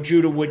 And I know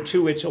Judah would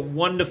too. It's a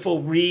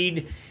wonderful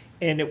read,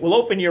 and it will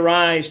open your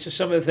eyes to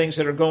some of the things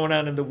that are going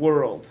on in the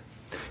world.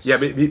 Yeah,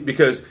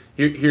 because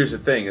here's the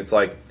thing. It's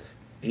like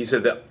he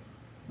said that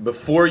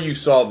before you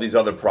solve these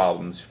other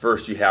problems,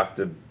 first you have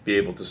to be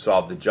able to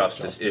solve the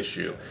justice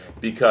issue.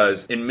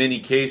 Because in many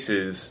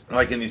cases,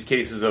 like in these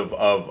cases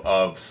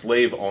of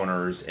slave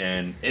owners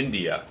in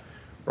India,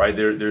 right?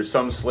 There's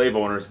some slave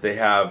owners, they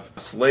have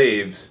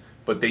slaves,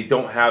 but they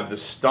don't have the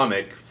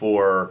stomach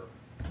for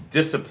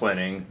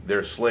disciplining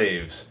their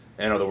slaves.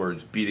 In other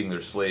words, beating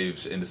their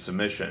slaves into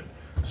submission.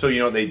 So you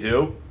know what they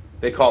do?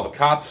 They call the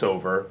cops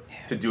over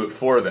to do it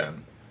for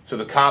them. So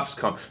the cops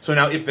come. So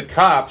now if the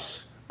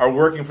cops are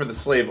working for the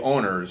slave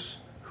owners,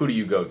 who do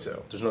you go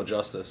to? There's no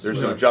justice.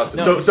 There's no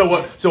justice. No. So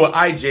what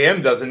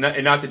IJM does, and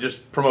not to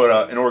just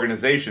promote an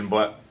organization,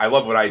 but I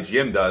love what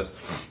IJM does,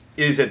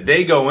 is that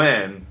they go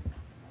in,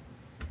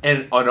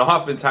 and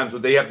oftentimes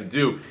what they have to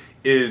do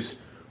is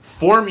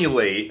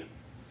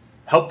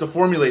help to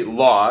formulate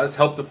laws,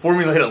 help to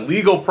formulate a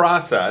legal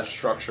process.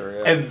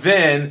 Structure, and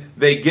then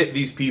they get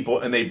these people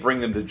and they bring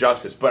them to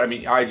justice. But I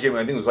mean, IJM, I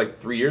think it was like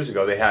 3 years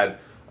ago, they had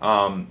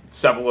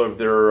several of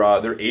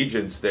their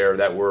agents there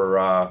that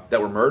were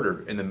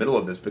murdered in the middle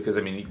of this because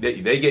I mean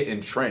they get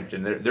entrenched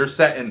and they're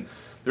setting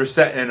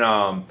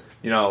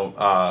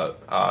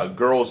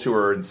girls who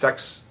are in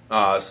sex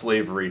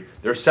slavery,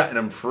 they're setting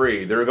them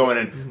free. They're going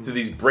into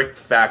these brick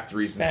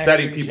factories and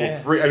setting people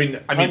free. I mean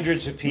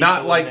hundreds of people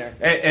not like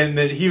and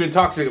then he even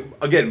talks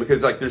again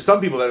because like there's some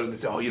people that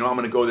say, I'm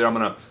going to go there, I'm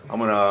going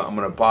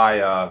to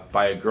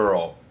buy a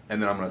girl.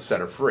 And then I'm going to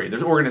set her free.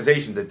 There's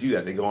organizations that do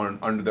that. They go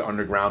under the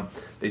underground.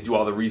 They do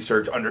all the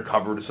research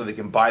undercover so they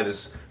can buy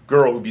this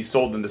girl who'd be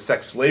sold into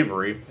sex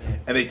slavery.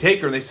 And they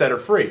take her and they set her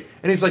free.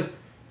 And he's like,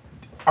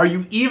 are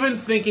you even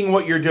thinking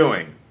what you're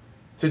doing?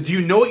 So do you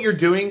know what you're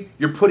doing?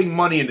 You're putting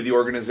money into the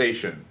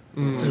organization.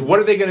 So what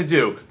are they going to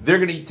do? They're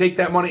going to take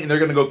that money and they're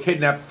going to go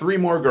kidnap 3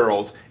 more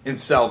girls and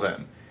sell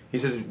them. He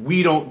says,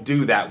 we don't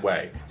do that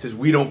way. He says,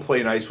 we don't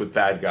play nice with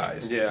bad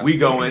guys. Yeah. We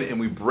go in and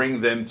we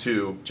bring them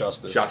to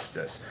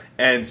justice.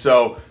 And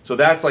so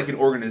that's like an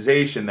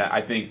organization that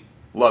I think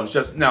loves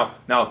justice. Now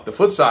the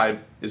flip side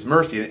is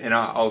mercy. And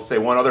I'll say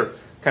one other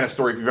kind of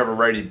story if you've ever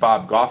read any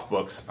Bob Goff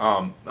books.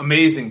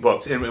 Amazing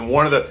books. And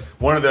one of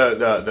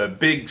the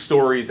big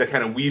stories that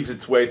kind of weaves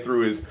its way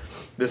through is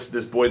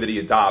this boy that he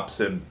adopts.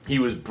 And he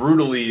was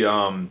brutally,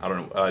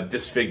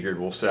 disfigured,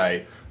 we'll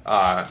say,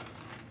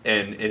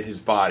 in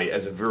his body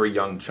as a very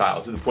young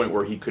child to the point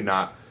where he could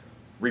not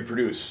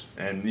reproduce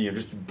and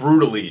just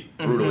brutally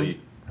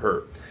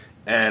hurt.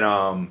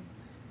 And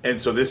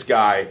so this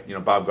guy,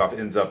 Bob Goff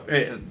ends up,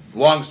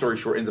 long story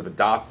short, ends up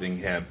adopting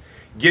him,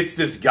 gets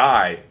this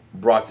guy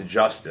brought to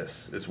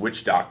justice, this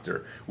witch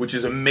doctor, which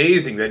is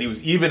amazing that he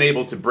was even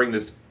able to bring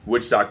this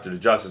witch doctor to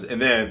justice.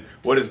 And then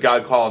what does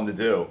God call him to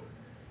do?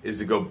 Is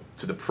to go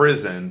to the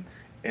prison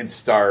and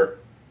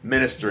start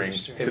ministering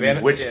to these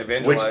witch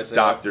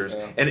doctors,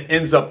 and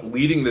ends up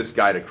leading this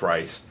guy to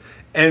Christ.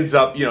 Ends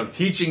up,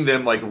 teaching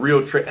them like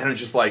real trick, and it's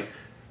just like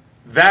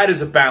that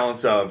is a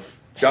balance of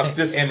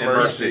justice and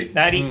mercy.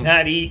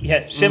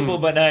 Simple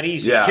but not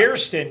easy. Yeah.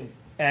 Kirsten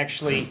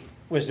actually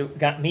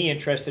got me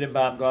interested in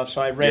Bob Goff,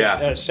 so I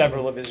read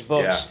several of his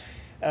books.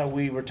 Yeah.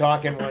 We were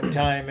talking one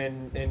time,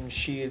 and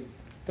she had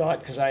thought,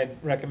 because I had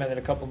recommended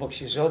a couple books,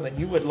 she said, "Oh, then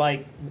you would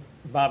like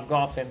Bob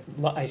Goff." And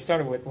I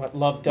started with what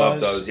Love Does. Love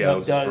Does, yeah,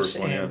 Love that was Does,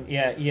 his first one,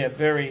 and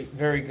very,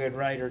 very good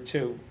writer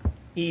too.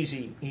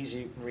 Easy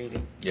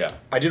reading. Yeah.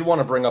 I did want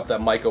to bring up that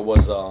Micah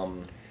was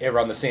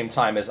around the same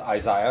time as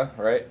Isaiah,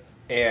 right?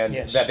 And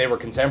that they were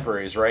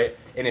contemporaries, right?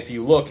 And if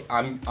you look,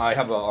 I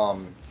have a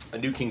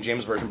New King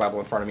James Version Bible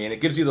in front of me, and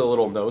it gives you the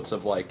little notes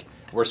of like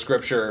where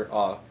Scripture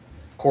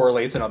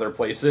correlates in other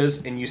places,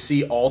 and you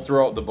see all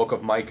throughout the book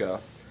of Micah,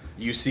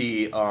 you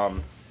see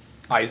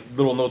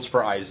little notes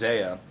for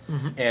Isaiah.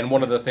 Mm-hmm. And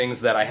one of the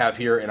things that I have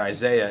here in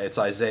Isaiah, it's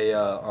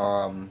Isaiah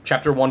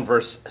chapter 1,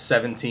 verse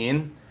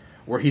 17,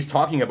 where he's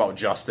talking about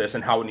justice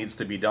and how it needs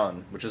to be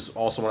done, which is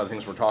also one of the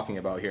things we're talking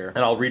about here.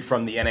 And I'll read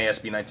from the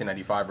NASB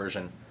 1995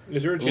 version.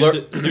 Is there a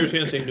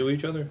chance they knew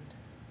each other?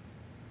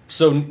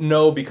 So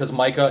no, because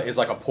Micah is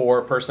like a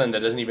poor person that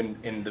doesn't even,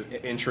 in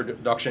the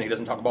introduction, he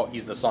doesn't talk about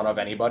he's the son of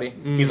anybody.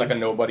 He's like a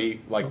nobody,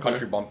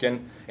 country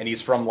bumpkin. And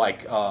he's from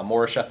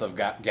Moresheth of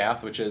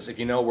Gath, which is, if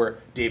you know where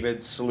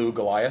David slew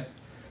Goliath,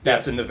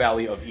 that's in the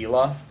valley of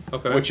Elah,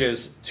 which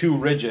is two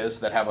ridges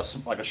that have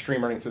a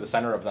stream running through the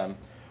center of them,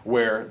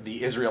 where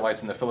the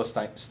Israelites and the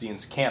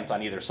Philistines camped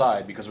on either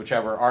side, because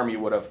whichever army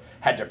would have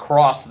had to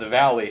cross the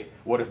valley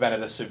would have been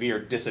at a severe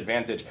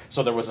disadvantage.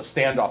 So there was a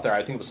standoff there. I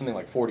think it was something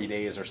like 40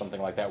 days or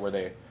something like that, where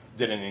they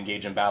didn't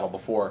engage in battle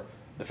before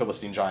the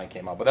Philistine giant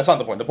came out. But that's not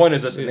the point. The point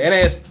is this: in the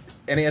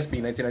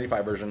NASB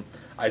 1995 version,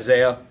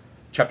 Isaiah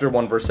chapter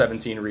 1, verse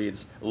 17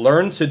 reads,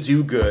 "Learn to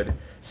do good,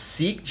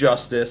 seek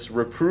justice,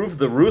 reprove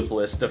the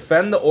ruthless,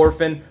 defend the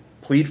orphan,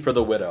 plead for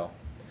the widow."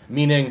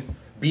 Meaning,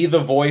 be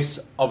the voice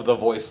of the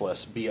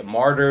voiceless, be it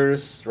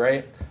martyrs,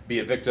 right? Be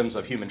it victims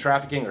of human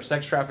trafficking or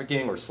sex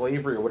trafficking or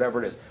slavery or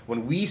whatever it is.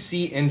 When we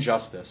see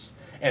injustice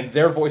and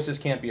their voices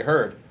can't be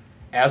heard,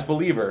 as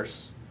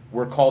believers,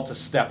 we're called to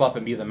step up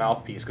and be the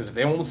mouthpiece. Because if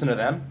they won't listen to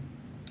them,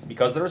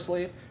 because they're a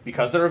slave,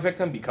 because they're a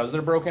victim, because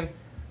they're broken,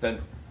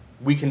 then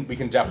we can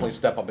definitely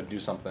step up and do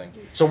something.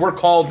 So we're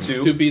called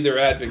to be their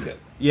advocate.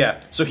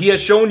 Yeah. So he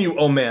has shown you,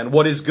 oh man,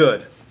 what is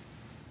good,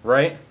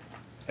 right?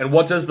 And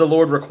what does the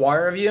Lord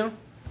require of you?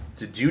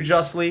 To do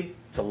justly,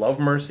 to love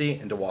mercy,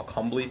 and to walk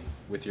humbly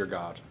with your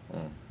God.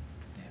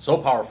 So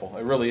powerful.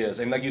 It really is.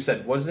 And like you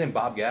said, what is his name?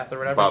 Bob Gath or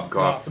whatever? Bob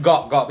Goff.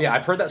 Goff. Yeah,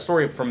 I've heard that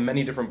story from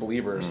many different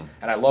believers.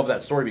 And I love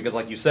that story because,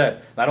 like you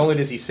said, not only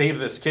does he save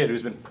this kid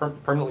who's been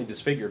permanently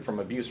disfigured from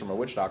abuse from a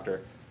witch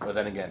doctor, but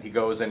then again, he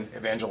goes and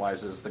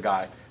evangelizes the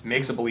guy,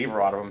 makes a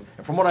believer out of him.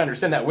 And from what I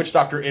understand, that witch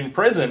doctor in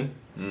prison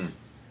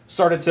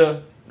started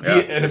to be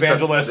an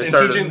evangelist and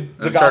teaching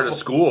the gospel. Started a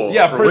school.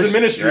 Yeah, prison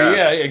ministry.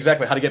 Yeah,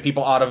 exactly. How to get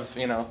people out of,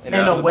 in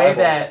a way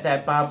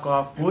that Bob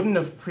Goff wouldn't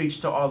have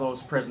preached to all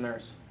those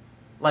prisoners.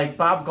 Like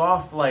Bob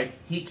Goff,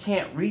 he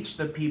can't reach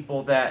the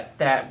people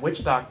that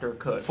witch doctor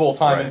could.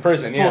 Full-time in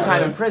prison. Yeah,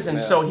 Full-time in prison.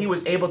 Yeah. So he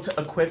was able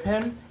to equip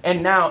him.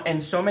 And now,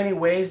 in so many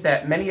ways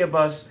that many of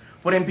us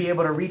wouldn't be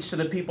able to reach to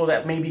the people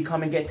that maybe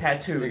come and get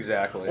tattooed.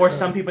 Exactly. Or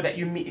some people that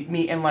you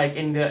meet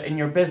in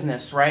your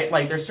business, right?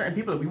 Like there's certain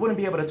people that we wouldn't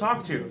be able to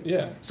talk to.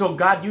 Yeah. So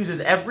God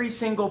uses every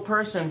single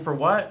person for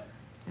what?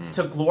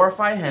 To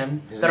glorify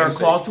Him, that are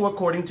called to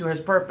according to His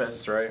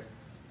purpose. That's right.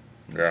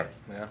 Yeah.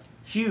 Yeah.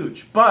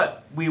 Huge.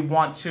 But we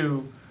want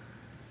to,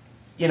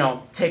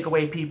 take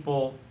away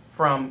people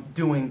from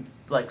doing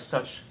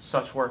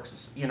such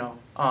works,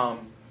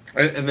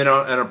 And then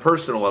on a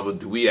personal level,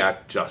 do we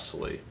act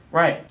justly?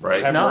 Right.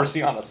 Have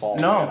mercy on us all.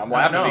 No. Man. I'm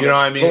laughing. No. You know what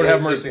I mean? Lord,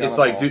 have mercy on it's us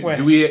like, all.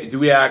 do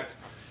we act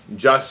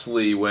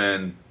justly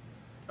when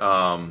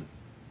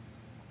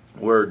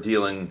we're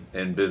dealing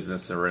in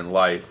business or in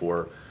life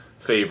or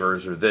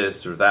favors or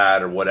this or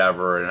that or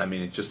whatever? And I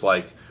mean, it's just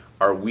like,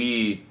 are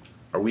we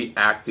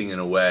acting in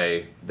a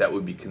way that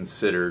would be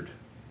considered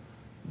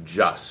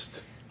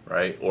just,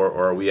 right? Or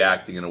are we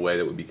acting in a way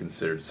that would be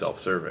considered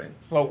self-serving?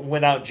 Well,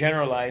 without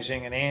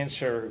generalizing, an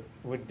answer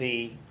would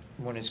be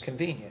when it's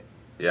convenient.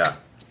 Yeah.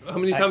 How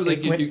many times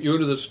you go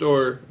to the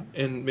store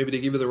and maybe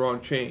they give you the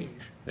wrong change?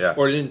 Yeah.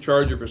 Or they didn't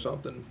charge you for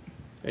something.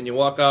 And you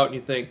walk out and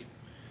you think,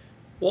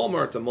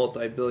 Walmart's a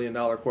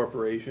multi-billion-dollar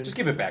corporation. Just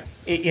give it back.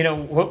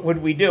 What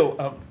would we do?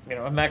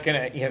 I'm not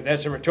gonna.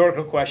 That's a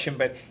rhetorical question.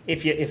 But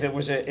if it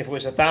was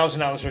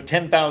 $1,000 or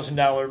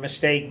 $10,000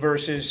 mistake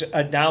versus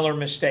 $1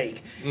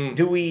 mistake,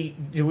 do we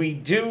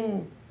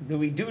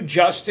do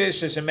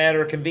justice as a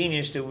matter of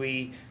convenience? Do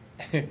we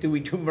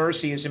do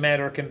mercy as a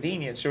matter of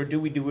convenience, or do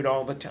we do it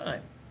all the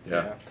time?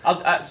 Yeah.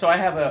 So I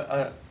have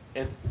a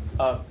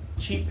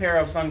cheap pair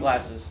of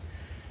sunglasses.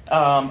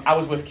 I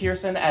was with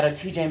Kirsten at a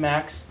TJ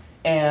Maxx,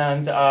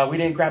 and we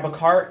didn't grab a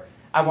cart.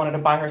 I wanted to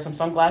buy her some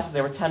sunglasses.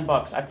 They were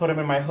 $10. I put them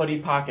in my hoodie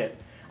pocket.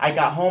 I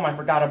got home. I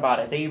forgot about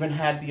it. They even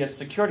had the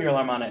security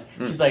alarm on it.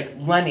 She's like,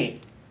 Lenny,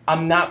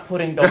 I'm not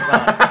putting those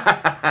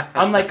on.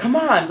 I'm like, come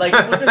on, like,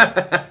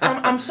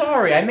 I'm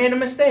sorry, I made a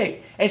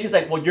mistake. And she's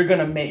like, well, you're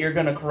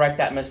gonna correct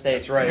that mistake.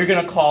 That's right. You're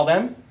gonna call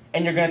them,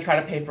 and you're gonna try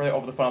to pay for it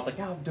over the phone. I was like,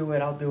 yeah,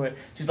 I'll do it.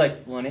 She's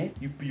like, Lenny,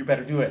 you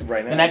better do it.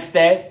 Right now. The next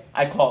day,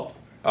 I called.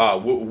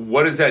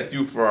 What does that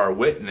do for our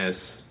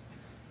witness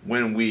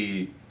when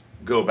we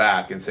go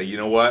back and say, you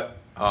know what,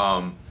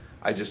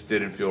 I just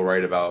didn't feel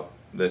right about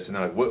this, and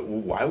they're like,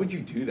 why would you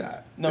do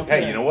that? No Like, hey,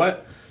 kidding. you know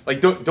what? Like,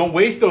 don't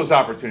waste those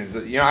opportunities.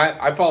 You know,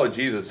 I follow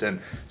Jesus,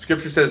 and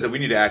Scripture says that we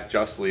need to act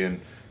justly,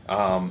 and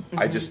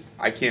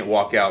I can't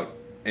walk out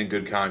in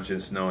good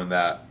conscience knowing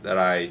that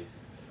I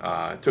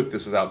took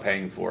this without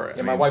paying for it.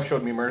 Yeah, I my mean- wife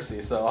showed me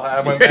mercy, so I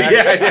went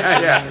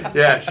back.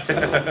 yeah.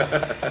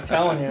 I'm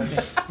telling you.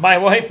 My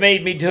wife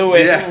made me do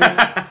it.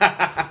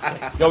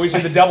 You always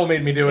say the devil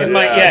made me do it.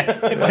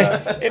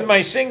 In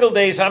my single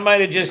days, I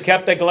might have just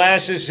kept the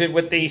glasses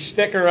with the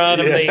sticker on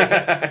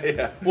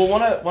them. Well,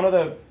 one of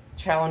the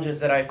challenges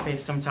that I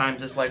face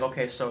sometimes is like,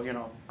 okay, so, you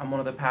know, I'm one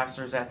of the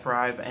pastors at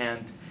Thrive,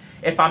 and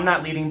if I'm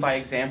not leading by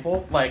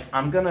example, like,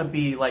 I'm going to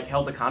be, like,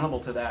 held accountable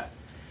to that,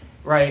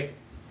 right?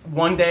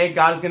 One day,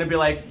 God is going to be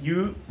like,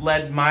 you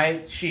led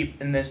my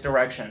sheep in this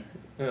direction.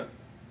 Yeah.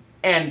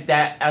 And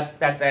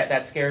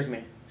that scares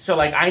me. So,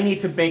 like, I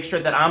need to make sure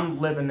that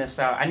I'm living this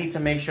out. I need to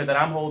make sure that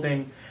I'm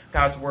holding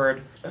God's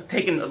word,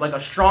 taking, like, a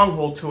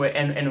stronghold to it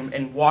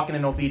and walking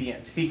in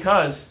obedience,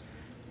 because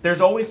there's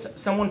always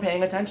someone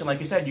paying attention. Like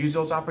you said, use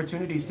those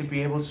opportunities to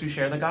be able to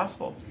share the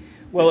gospel.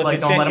 Well, if like,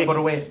 it's don't let them go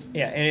to waste.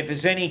 Yeah, and if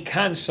it's any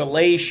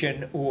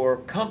consolation or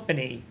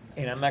company,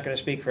 and I'm not going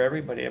to speak for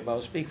everybody, but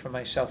I'll speak for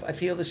myself, I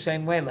feel the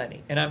same way,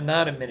 Lenny. And I'm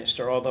not a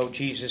minister, although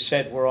Jesus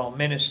said we're all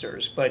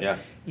ministers. But Yeah.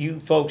 you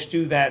folks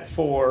do that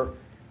for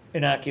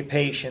an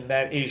occupation.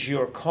 That is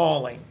your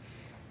calling.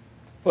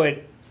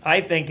 But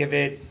I think of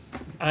it,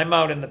 I'm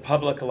out in the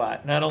public a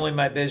lot. Not only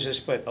my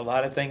business, but a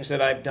lot of things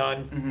that I've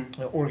done,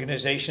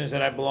 organizations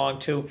that I belong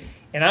to.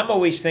 And I'm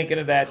always thinking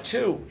of that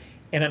too.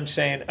 And I'm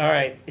saying, all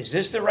right, is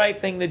this the right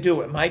thing to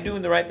do? Am I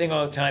doing the right thing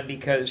all the time?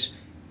 Because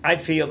I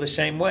feel the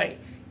same way.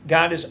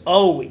 God is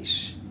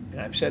always,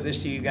 and I've said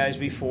this to you guys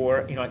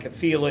before, you know, I can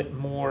feel it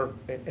more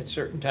at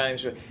certain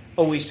times,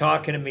 always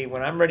talking to me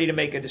when I'm ready to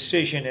make a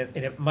decision, and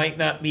it might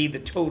not be the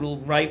total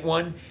right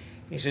one.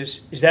 He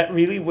says, is that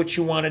really what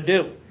you want to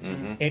do?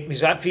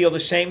 Because I feel the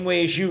same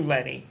way as you,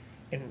 Lenny,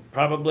 and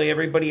probably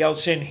everybody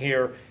else in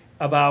here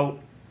about,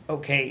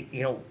 okay,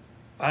 you know,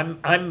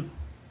 I'm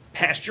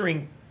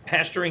pastoring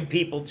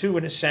people too,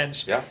 in a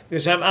sense, Yeah.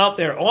 because I'm out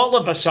there. All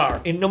of us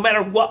are, and no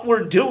matter what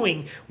we're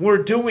doing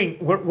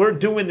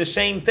the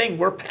same thing.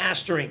 We're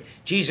pastoring.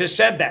 Jesus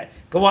said that.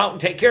 Go out and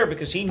take care of it,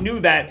 because he knew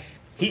that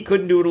he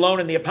couldn't do it alone,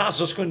 and the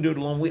apostles couldn't do it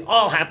alone. We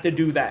all have to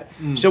do that.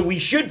 So we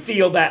should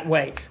feel that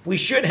way. We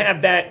should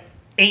have that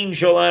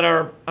angel on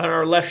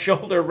our left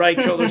shoulder, right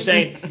shoulder,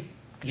 saying,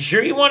 "You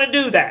sure you want to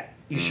do that?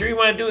 You sure you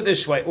want to do it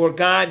this way?" Or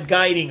God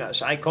guiding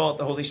us. I call it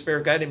the Holy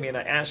Spirit guiding me, and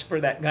I ask for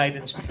that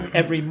guidance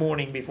every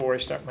morning before I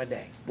start my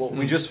day. Well,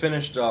 we just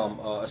finished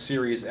a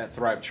series at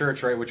Thrive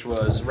Church, right, which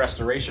was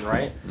restoration,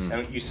 right?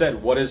 And you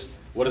said, what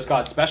does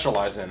God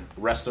specialize in?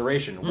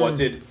 Restoration. What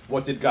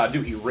did God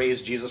do? He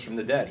raised Jesus from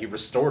the dead. He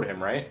restored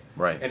him, right?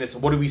 Right. And it's,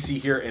 what do we see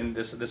here in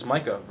this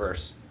Micah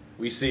verse?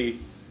 We see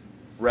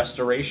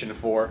restoration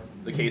for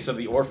the case of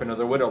the orphan or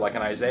the widow, like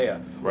in Isaiah,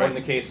 or Right. in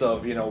the case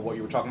of, you know, what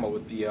you were talking about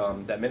with the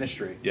that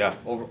ministry. Yeah.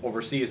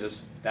 Overseas,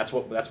 is that's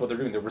what they're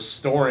doing. They're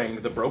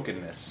restoring the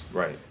brokenness.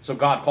 Right. So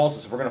God calls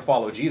us, if we're going to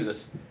follow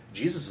Jesus,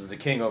 Jesus is the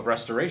king of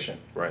restoration.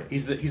 Right.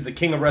 He's the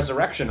king of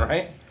resurrection,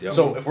 right? Yep.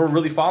 So if we're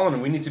really following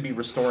him, we need to be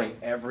restoring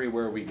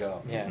everywhere we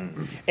go. Yeah.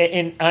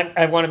 And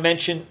I want to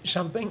mention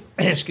something,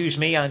 excuse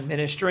me, on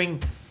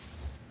ministering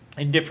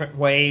in different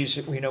ways.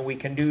 You know, we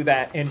can do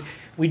that. And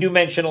we do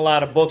mention a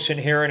lot of books in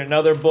here, and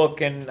another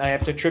book, and I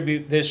have to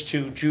attribute this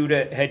to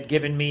Judah had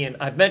given me, and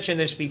I've mentioned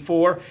this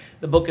before.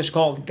 The book is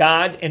called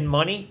God and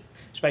Money.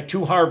 It's by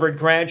 2 Harvard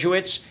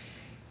graduates.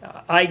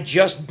 I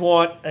just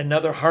bought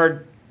another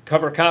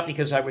hardcover copy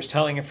because I was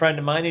telling a friend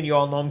of mine, and you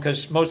all know him,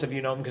 because most of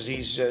you know him, because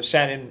he's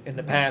sat in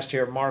the past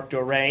here, Mark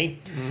Doré,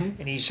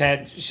 and he's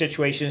had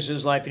situations in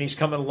his life, and he's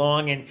coming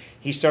along, and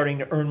he's starting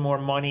to earn more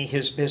money.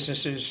 His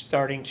business is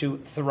starting to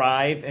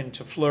thrive and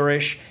to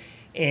flourish.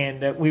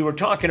 And we were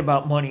talking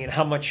about money and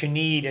how much you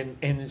need,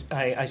 and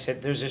I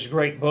said, there's this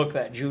great book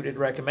that Jude had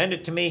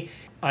recommended to me.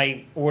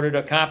 I ordered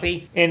a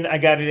copy, and I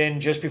got it in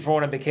just before I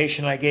went on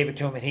vacation. I gave it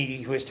to him, and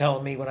he was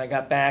telling me when I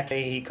got back,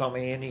 he called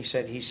me in, he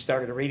said he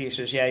started to read it. He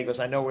says, yeah, he goes,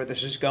 I know where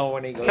this is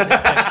going. He goes,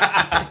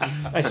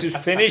 I said,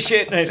 finish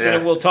it, and I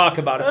said, we'll talk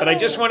about it. But I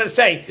just want to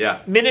say,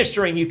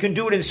 ministering, you can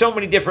do it in so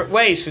many different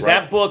ways, because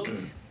that book...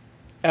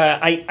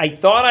 I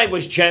thought I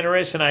was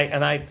generous, and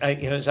I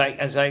you know, as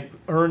I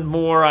earned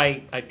more, I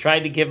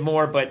tried to give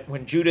more. But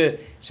when Judah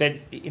said,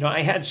 you know,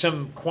 I had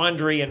some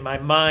quandary in my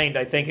mind,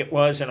 I think it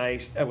was, and I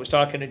was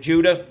talking to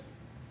Judah,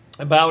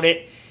 about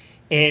it,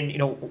 and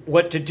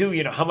what to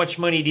do. How much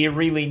money do you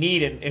really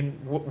need, and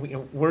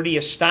where do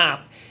you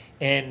stop?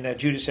 And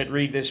Judah said,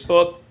 read this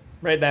book.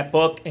 Read that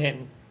book,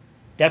 and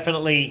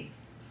definitely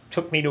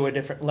took me to a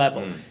different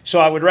level. So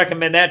I would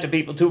recommend that to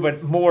people too,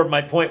 but more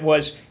my point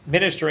was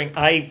ministering.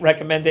 I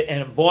recommend it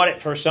and bought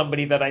it for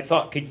somebody that I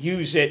thought could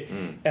use it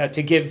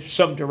to give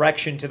some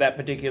direction to that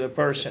particular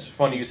person. It's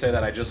funny you say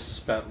that. I just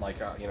spent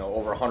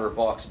over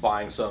 $100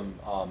 buying some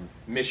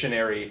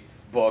missionary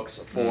books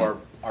for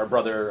our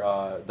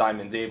brother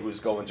Diamond Dave, who's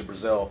going to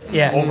Brazil,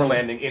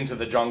 overlanding into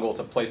the jungle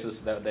to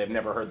places that they've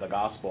never heard the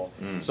gospel.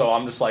 So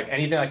I'm just like,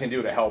 anything I can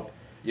do to help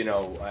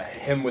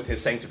him with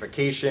his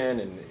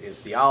sanctification and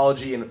his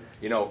theology, and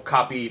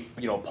copy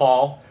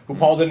Paul, who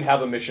Paul didn't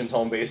have a missions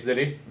home base, did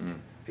he?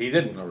 He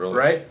didn't. Oh, really?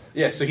 Right?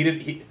 Yeah. So he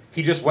did.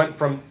 He just went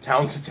from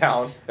town to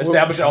town,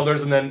 established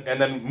elders, and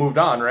then moved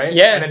on, right?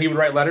 Yeah. And then he would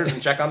write letters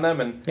and check on them,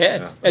 and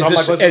As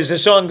the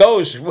song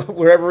goes,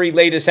 wherever he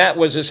laid his hat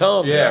was his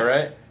home. Yeah,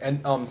 right.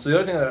 And so the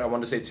other thing that I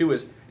wanted to say too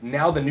is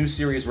now the new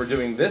series we're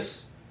doing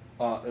this.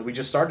 We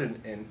just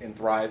started in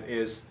Thrive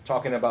is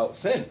talking about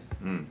sin,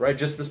 right?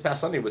 Just this past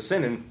Sunday was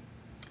sin, and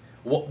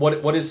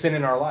what is sin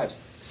in our lives?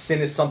 Sin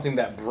is something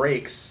that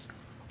breaks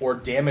or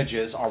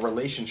damages our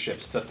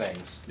relationships to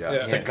things,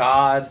 to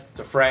God,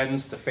 to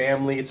friends, to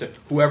family, to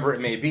whoever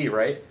it may be,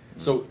 right?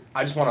 So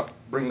I just want to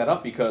bring that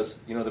up because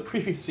the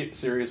previous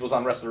series was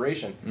on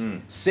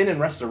restoration. Sin and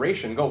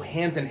restoration go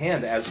hand in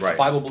hand as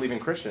Bible-believing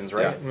Christians,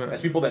 right?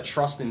 As people that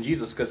trust in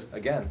Jesus, because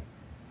again.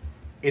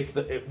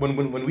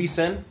 When we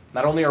sin,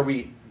 not only are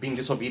we being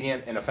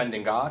disobedient and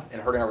offending God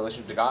and hurting our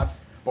relationship to God,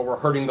 but we're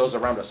hurting those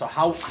around us. So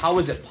how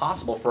is it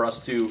possible for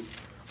us to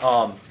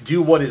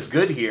do what is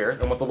good here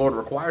and what the Lord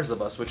requires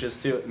of us, which is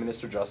to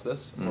administer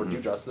justice or do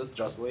justice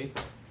justly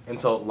and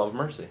to love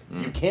mercy?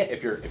 You can't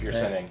if you're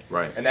sinning,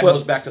 right? And that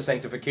goes back to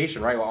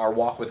sanctification, right? Our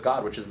walk with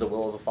God, which is the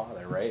will of the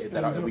Father, right?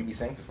 That we be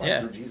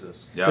sanctified through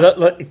Jesus.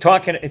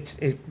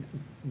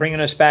 Bringing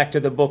us back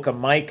to the book of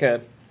Micah,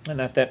 and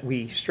not that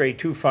we stray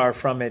too far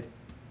from it,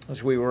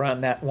 as we were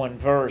on that one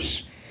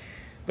verse,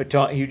 but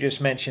you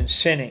just mentioned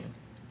sinning.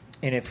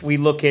 And if we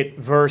look at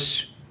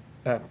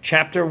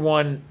chapter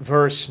 1,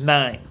 verse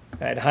 9,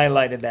 I had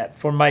highlighted that.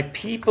 For my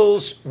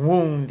people's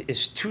wound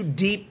is too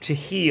deep to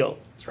heal.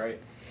 That's right.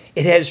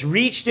 It has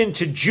reached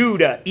into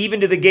Judah,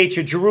 even to the gates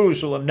of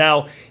Jerusalem.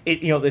 Now,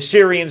 the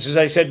Syrians, as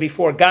I said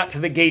before, got to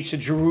the gates of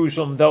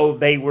Jerusalem, though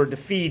they were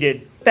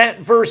defeated. That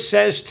verse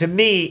says to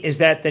me is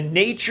that the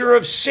nature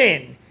of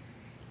sin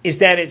is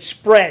that it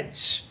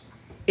spreads.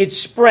 It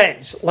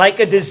spreads like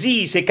a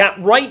disease. It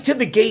got right to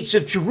the gates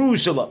of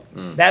Jerusalem.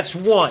 That's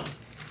one.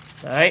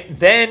 All right.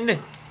 Then,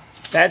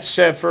 that's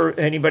for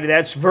anybody,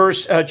 that's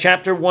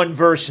chapter 1,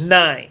 verse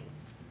 9.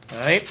 All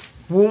right.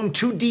 Wound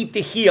too deep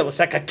to heal. It's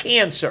like a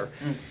cancer.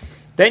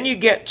 Then you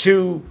get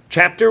to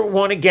chapter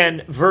 1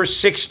 again, verse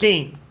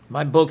 16.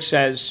 My book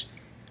says,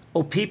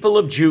 O people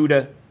of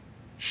Judah,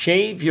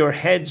 shave your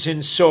heads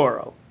in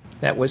sorrow.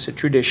 That was a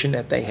tradition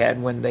that they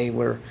had when they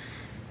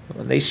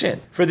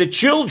sinned. For the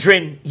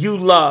children you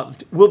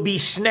loved will be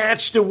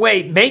snatched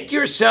away. Make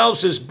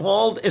yourselves as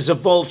bald as a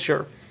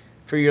vulture,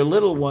 for your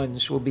little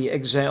ones will be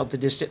exiled to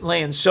distant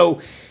lands. So,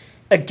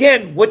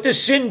 again, what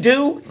does sin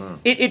do?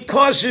 It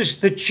causes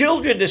the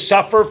children to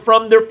suffer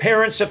from their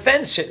parents'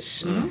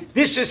 offenses.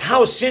 This is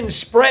how sin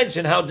spreads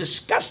and how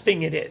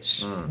disgusting it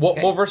is.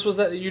 What verse was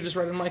that you just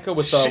read in Micah,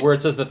 with where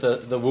it says that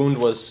the wound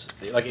was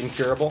like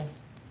incurable?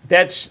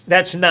 That's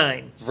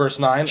 9. Verse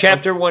 9?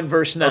 Chapter 1,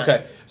 verse 9.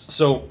 Okay,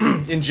 so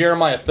in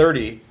Jeremiah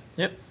 30,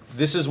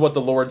 this is what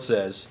the Lord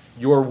says.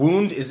 Your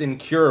wound is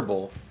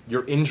incurable,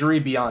 your injury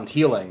beyond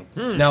healing.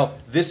 Now,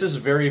 this is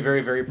very,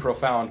 very, very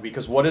profound,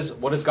 because what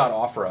does God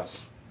offer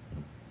us?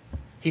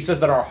 He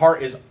says that our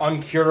heart is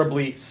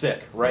uncurably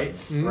sick, right?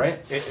 Right?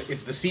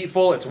 It's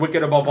deceitful, it's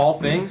wicked above all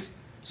things.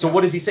 So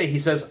what does he say? He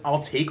says, I'll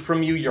take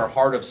from you your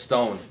heart of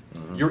stone,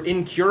 your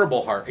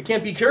incurable heart. It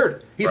can't be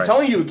cured. He's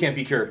telling you it can't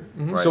be cured.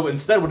 So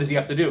instead, what does he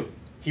have to do?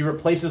 He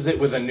replaces it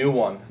with a new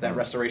one, that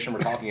restoration we're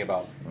talking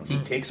about. He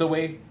takes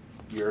away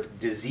your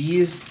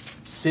diseased,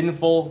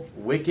 sinful,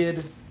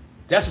 wicked,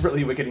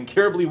 desperately wicked,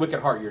 incurably wicked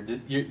heart,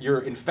 your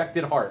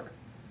infected heart,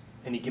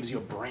 and he gives you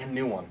a brand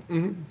new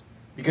one.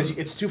 Because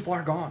it's too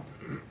far gone.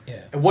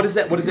 And what does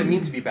it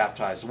mean to be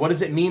baptized? What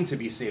does it mean to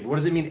be saved? What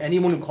does it mean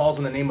anyone who calls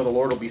on the name of the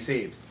Lord will be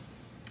saved?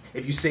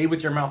 If you say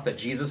with your mouth that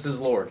Jesus is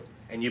Lord,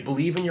 and you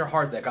believe in your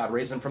heart that God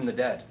raised him from the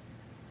dead,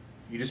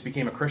 you just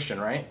became a Christian,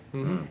 right?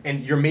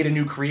 And you're made a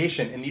new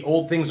creation, and the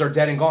old things are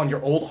dead and gone.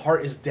 Your old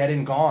heart is dead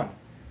and gone.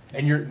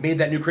 And you're made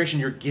that new creation.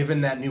 You're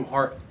given that new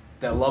heart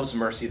that loves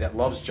mercy, that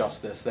loves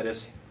justice, that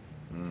is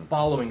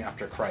following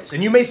after Christ.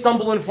 And you may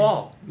stumble and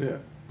fall.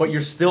 But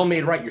you're still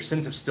made right. Your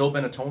sins have still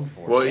been atoned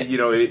for. Well,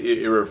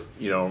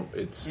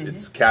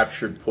 it's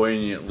captured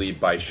poignantly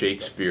by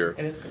Shakespeare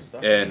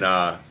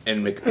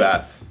and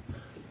Macbeth,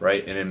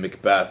 right? And in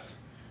Macbeth,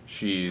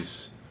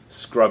 she's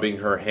scrubbing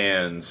her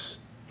hands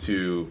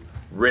to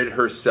rid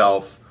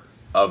herself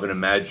of an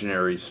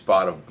imaginary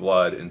spot of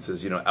blood, and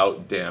says,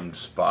 out damned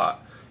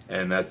spot.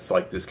 And that's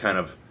like this kind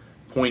of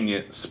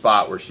poignant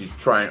spot where she's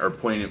trying, or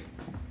poignant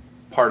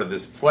part of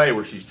this play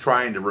where she's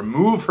trying to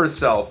remove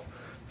herself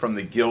from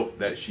the guilt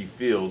that she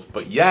feels,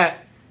 but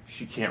yet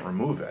she can't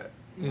remove it.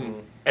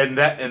 And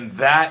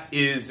that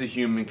is the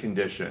human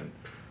condition,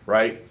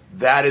 right?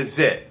 That is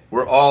it.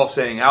 We're all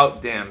saying,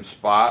 out, damn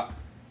Spot,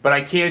 but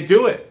I can't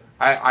do it.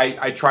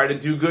 I try to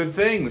do good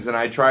things, and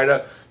I try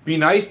to be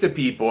nice to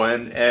people,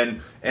 and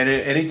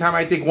anytime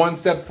I take one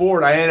step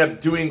forward, I end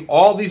up doing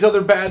all these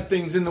other bad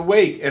things in the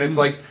wake. And it's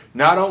like,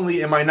 not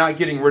only am I not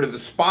getting rid of the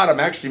Spot, I'm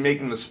actually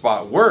making the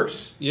Spot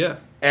worse. Yeah.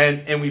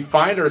 And we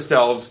find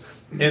ourselves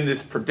in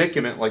this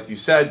predicament, like you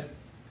said,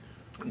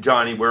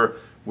 Johnny, where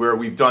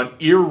we've done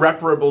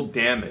irreparable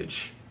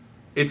damage.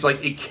 It's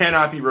like it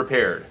cannot be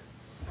repaired.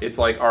 It's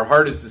like our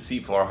heart is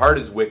deceitful, our heart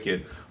is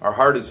wicked, our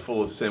heart is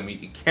full of sin.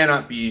 It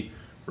cannot be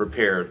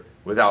repaired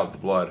without the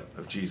blood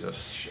of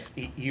Jesus.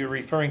 You're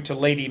referring to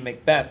Lady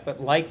Macbeth,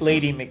 but like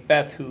Lady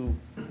Macbeth, who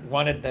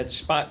wanted that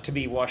Spot to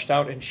be washed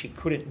out, and she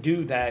couldn't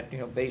do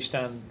that, based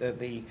on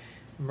the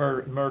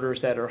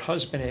murders that her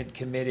husband had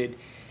committed.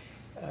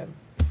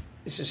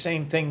 It's the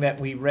same thing that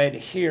we read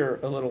here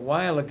a little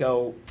while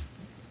ago,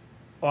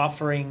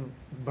 offering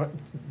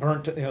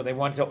burnt, they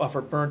wanted to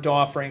offer burnt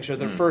offerings or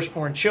their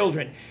firstborn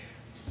children.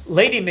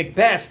 Lady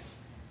Macbeth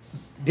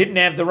didn't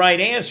have the right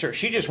answer.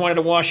 She just wanted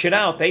to wash it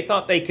out. They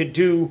thought they could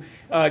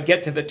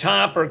get to the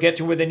top or get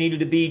to where they needed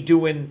to be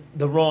doing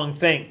the wrong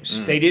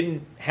things. They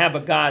didn't have a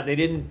God. They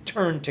didn't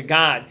turn to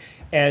God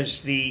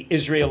as the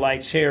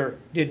Israelites here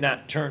did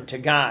not turn to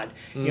God.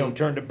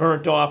 Turn to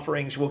burnt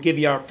offerings. We'll give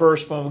you our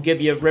firstborn. We'll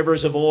give you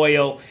rivers of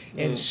oil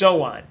and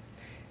so on.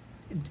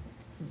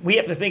 We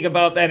have to think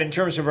about that in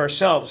terms of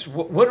ourselves.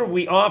 What are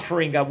we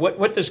offering God?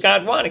 What does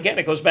God want? Again,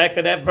 it goes back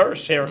to that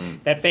verse here,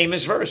 that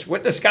famous verse.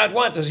 What does God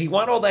want? Does he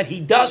want all that?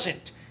 He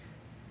doesn't.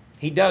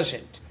 He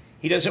doesn't.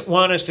 He doesn't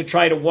want us to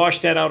try to wash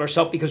that out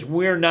ourselves, because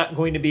we're not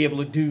going to be able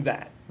to do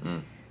that.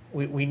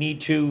 We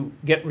need to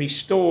get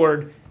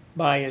restored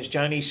by, as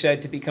Johnny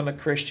said, to become a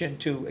Christian,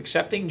 to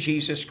accepting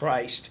Jesus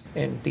Christ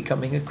and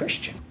becoming a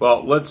Christian.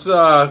 Well, let's go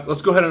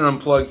ahead and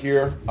unplug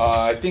here.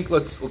 I think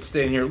let's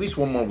stay in here at least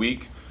one more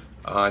week.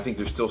 I think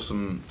there's still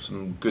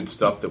some good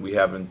stuff that we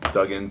haven't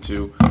dug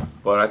into,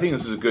 but I think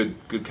this is a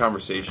good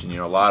conversation.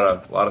 A lot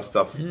of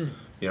stuff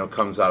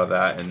comes out of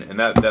that, and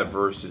that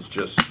verse is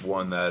just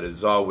one that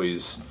is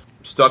always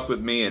stuck with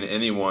me, and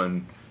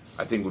anyone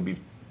I think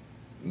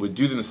would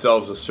do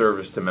themselves a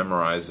service to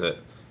memorize it.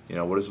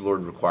 What does the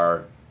Lord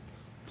require?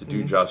 To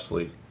do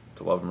justly,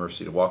 to love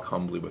mercy, to walk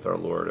humbly with our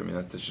Lord. I mean,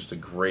 that's just a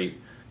great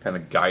kind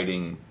of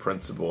guiding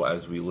principle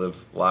as we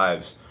live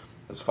lives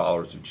as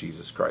followers of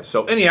Jesus Christ.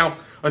 So anyhow,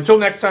 until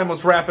next time,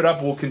 let's wrap it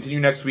up. We'll continue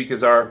next week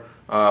with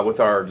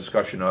our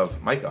discussion of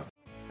Micah.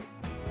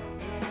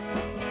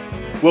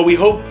 Well, we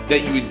hope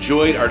that you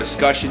enjoyed our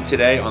discussion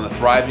today on the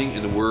Thriving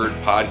in the Word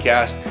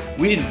podcast.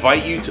 We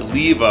invite you to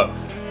leave a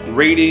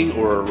rating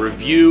or a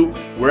review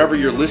wherever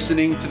you're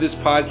listening to this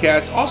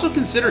podcast. Also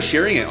consider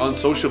sharing it on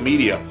social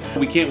media.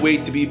 We can't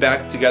wait to be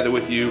back together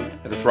with you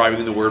at the Thriving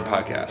in the Word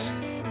podcast.